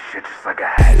kicking shit just like a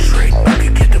hat trick. I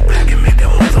could get the back and make that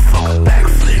motherfucker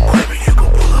backflip. Baby, you can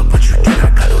pull up, but you do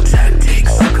not got no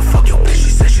tactics. I can fuck your bitch, she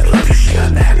said she love you, she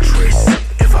an actress.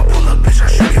 If I pull up, bitch, I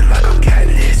shoot it like I'm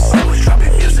Katniss. Always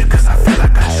dropping music, cause I feel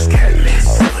like I just can't miss.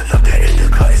 Pulling up that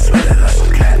indica and smelling like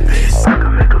some cat piss. I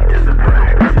can make them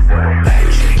disappear. Bad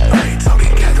chick, I ain't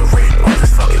talking gathering. All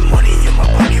this fucking money in my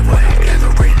pocket, what I'm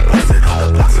gathering. Posted on the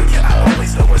block, so yeah, I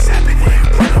always know what's happening.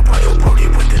 Run up on your brody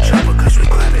with the chopper, cause we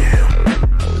clapping him.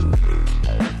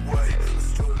 Wait, let's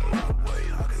do it my way.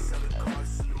 I got 7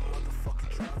 cars in the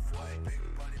motherfucking driveway. Big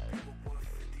body people,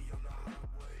 150 on the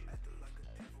highway. Acting like a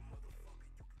diva,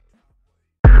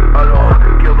 motherfucker. I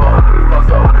don't give a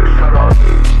fuck, so shut up.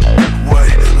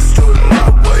 Wait, let's do it my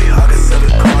way. I got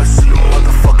 7 cars in the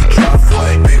motherfucking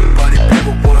driveway. Big body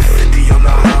people, 150 on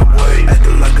the highway.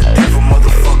 Acting like a diva,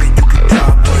 motherfucker, you can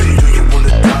die, buddy. Do you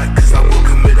wanna die? Cause I will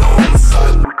commit a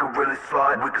homicide. We could really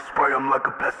slide, we could spray them like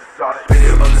a pesticide. Spin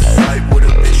it on the side with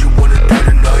a bitch you wanna die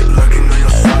tonight. Lurking on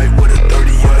your side with a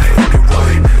 30, yeah, fucking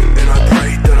right. Then I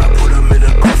pray that I put him in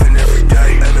a coffin every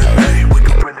day. MMA, we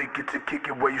could really get to kick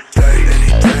it where you stay.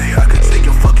 Any day, I could take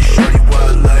your fucking shorty where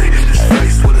I lay. Hit his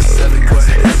face with a 7, cause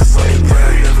it is a slave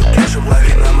ray. Never catch him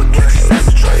lagging, I'ma catch his ass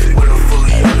straight. With a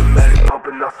fully automatic,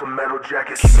 pumping out some metal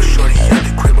jackets. Keep a shorty at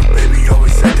the crib, but baby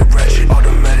always at the ratchet.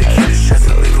 Automatic, hit his chest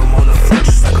and leave him on the floor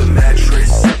just like a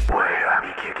mattress. Boy, I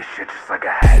be kicking shit just like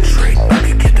a hat trick. I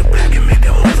could get the back and make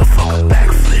that motherfucker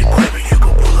backflip. Baby, you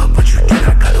can pull up, but you do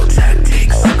not got no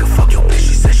tactics.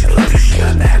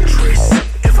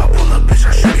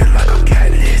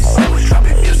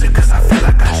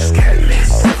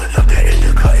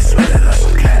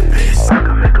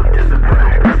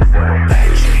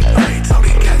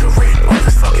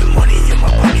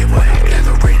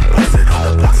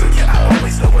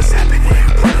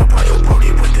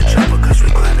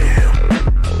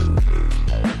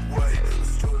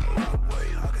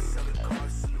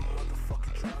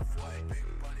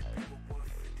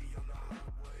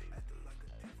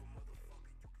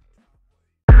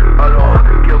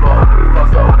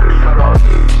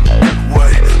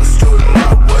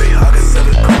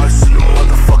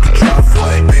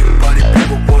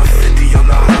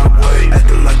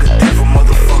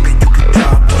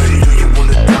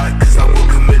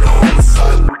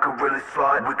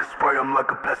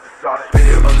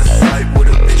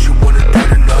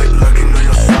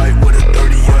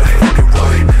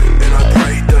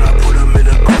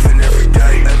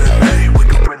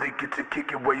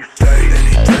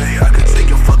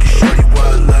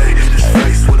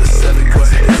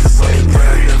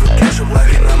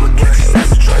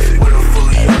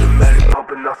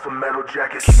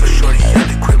 shorty at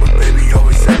the crib, but baby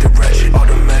always at the ratchet.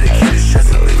 Automatic hit his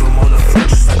chest and leave him on the floor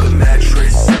just like a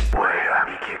mattress. Boy, I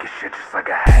be kicking shit just like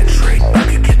a hat trick. I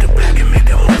can get the back and make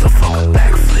that motherfucker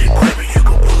backflip. Baby, you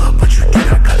can pull up, but you do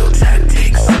not got no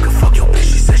tactics. I can fuck your bitch,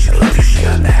 she said she love you, she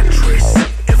an actress.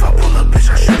 If I pull up, bitch,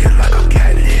 I show you like I'm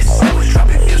Katniss. Always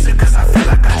dropping music cause I feel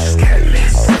like I just can't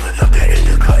miss. Pulling up that in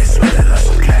the cut and smelling like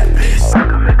some cat piss. I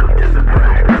can make them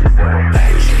disappear.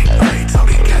 Bad chick, I ain't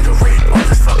talking gathering. All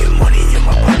this fucking money in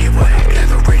my pocket, what I'm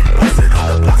gathering. Posted on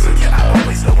the block, so yeah, I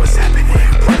always know what's happening.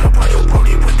 Run up on your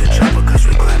brody with the chopper cause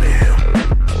we clapping him.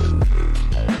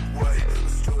 Wait,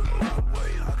 let's do it my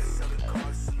way. I got 7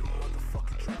 cars in the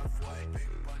motherfucking driveway. Big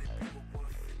body people,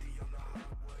 150 on the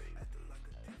highway. Acting like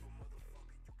a diva,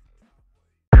 motherfucker.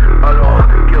 I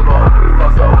don't give a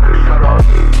fuck, so shut up.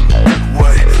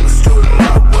 Wait, let's do it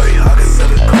my way. I got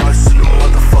 7 cars in the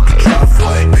motherfucking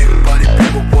driveway. Big body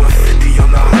people, 150 on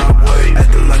the highway.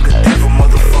 Acting like a diva,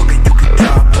 motherfucker, you can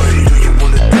die. But do you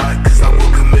wanna die? Cause I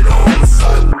will commit a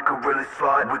homicide. We could really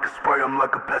slide, we could spray them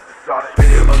like a pesticide.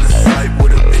 Spin it on the side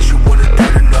with a bitch, you wanna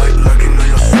die tonight. Lurking on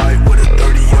your side with a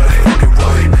 30, yeah, fucking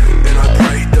right. Then I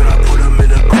pray, then I put them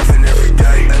in a coffin every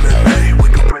day. MMA, we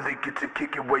could really get to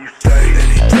kick it where you stay.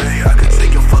 Any day, I could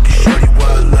take your fucking shorty where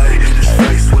I lay. Hit his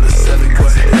face with a 7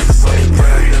 cause it is a slave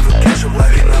ray. Never catch him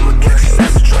lagging, I'ma catch his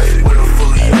ass straight. With a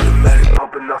fully automatic,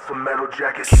 pumping out some metal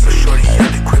jackets. Keep a shorty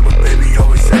at the crib, but baby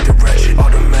always at the ratchet.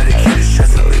 Automatic hit his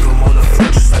chest and leave him on the floor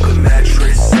just like a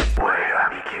mattress. Boy, I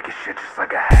be kicking shit just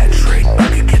like a hat trick. I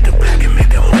can get the back and make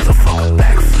that motherfucker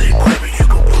backflip. Baby, you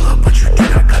can pull up, but you do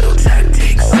not got no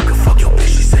tactics. I can fuck your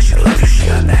bitch, she said she love you, she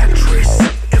an actress.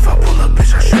 If I pull up,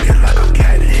 bitch, I show you like I'm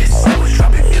Katniss. Always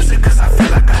dropping music cause I feel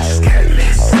like I just can't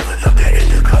miss. Pulling up that in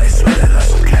the cut and smelling like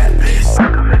some cat piss. I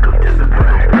can make them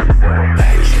disappear.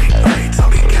 Bad chick, I ain't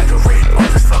talking gathering. All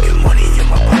this fucking money in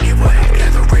my pocket, what I'm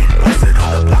gathering. Posted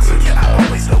on the block, so yeah, I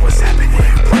always know what's happening.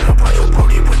 Run up on your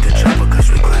brody with the chopper cause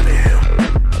we clapping him.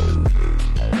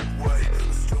 Wait,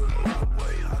 let's do it my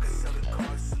way. I got 7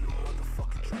 cars in the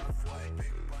motherfucking driveway.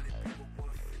 Big body people,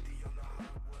 150 on the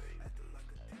highway. Acting like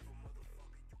a diva,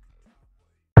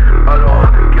 motherfucker. I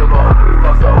don't give a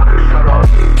fuck, so shut up.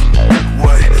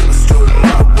 Wait, let's do it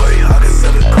my way. I got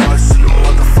 7 cars in the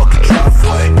motherfucking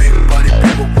driveway. Big body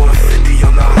people, 150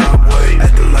 on the highway.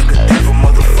 Acting like a diva,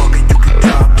 motherfucker, you can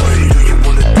die. But do you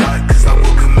wanna die? Cause I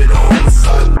will commit a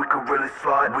homicide. We could really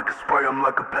slide, we could spray them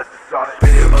like a pesticide.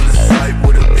 Spin it on the side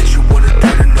with a bitch, you wanna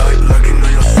die tonight. Lurking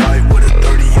on your side with a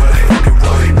 30, yeah, fucking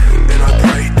right. Then I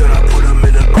pray, then I put them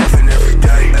in a coffin every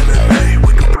day. MMA,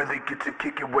 we could really get to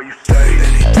kick it where you stay.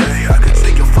 Any day, I could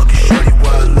take your fucking shorty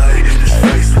where I lay. Hit his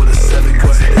face with a 7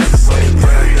 cause it is a slave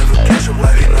ray. Never catch him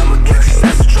lagging, I'ma catch his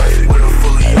ass straight. With a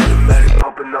fully automatic,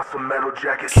 pumping out some metal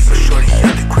jackets. Keep a shorty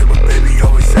at the crib, but baby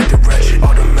always at the ratchet.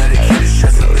 Automatic hit his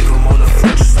chest and leave him on the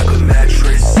floor just like a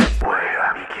mattress. Boy,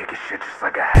 I be kicking shit just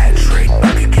like a hat trick.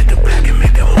 I can get the back and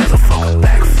make that motherfucker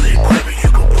backflip. Baby, you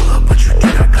can pull up, but you do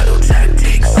not got no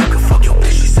tactics. I can fuck your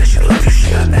bitch, she said she love you,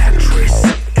 she an actress.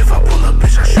 If I pull up,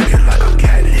 bitch, I show you like I'm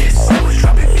Katniss. Always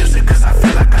dropping music cause I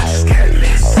feel like I just can't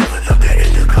miss. Pulling up that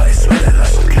in the cut and smelling like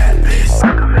some cat piss.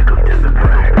 I can make them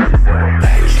disappear.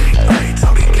 Bad chick, I ain't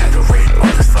talking gathering.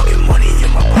 All this fucking money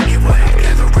in my pocket, what I'm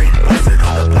gathering. Posted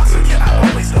on the block, so yeah, I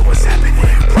always know what's happening.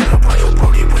 Run up on your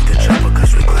brody with the chopper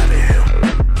cause we clapping him.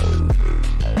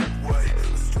 Wait,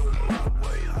 let's do it my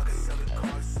way. I got 7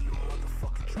 cars in the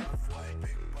motherfucking driveway.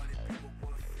 Big body people,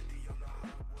 150 on the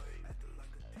highway. Acting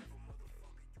like a diva,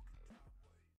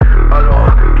 motherfucker. I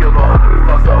don't give a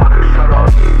fuck, so shut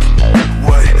up.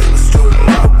 Wait, let's do it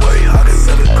my way. I got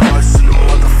 7 cars in the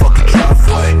motherfucking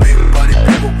driveway. Big body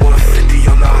people, 150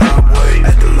 on the highway.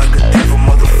 Acting like a diva,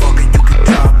 motherfucker, you can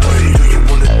die. But do you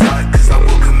wanna die? Cause I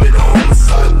will commit a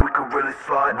homicide. We could really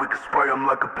slide, we could spray them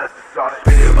like a pesticide.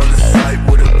 Spin it on the side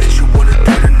with a bitch, you wanna die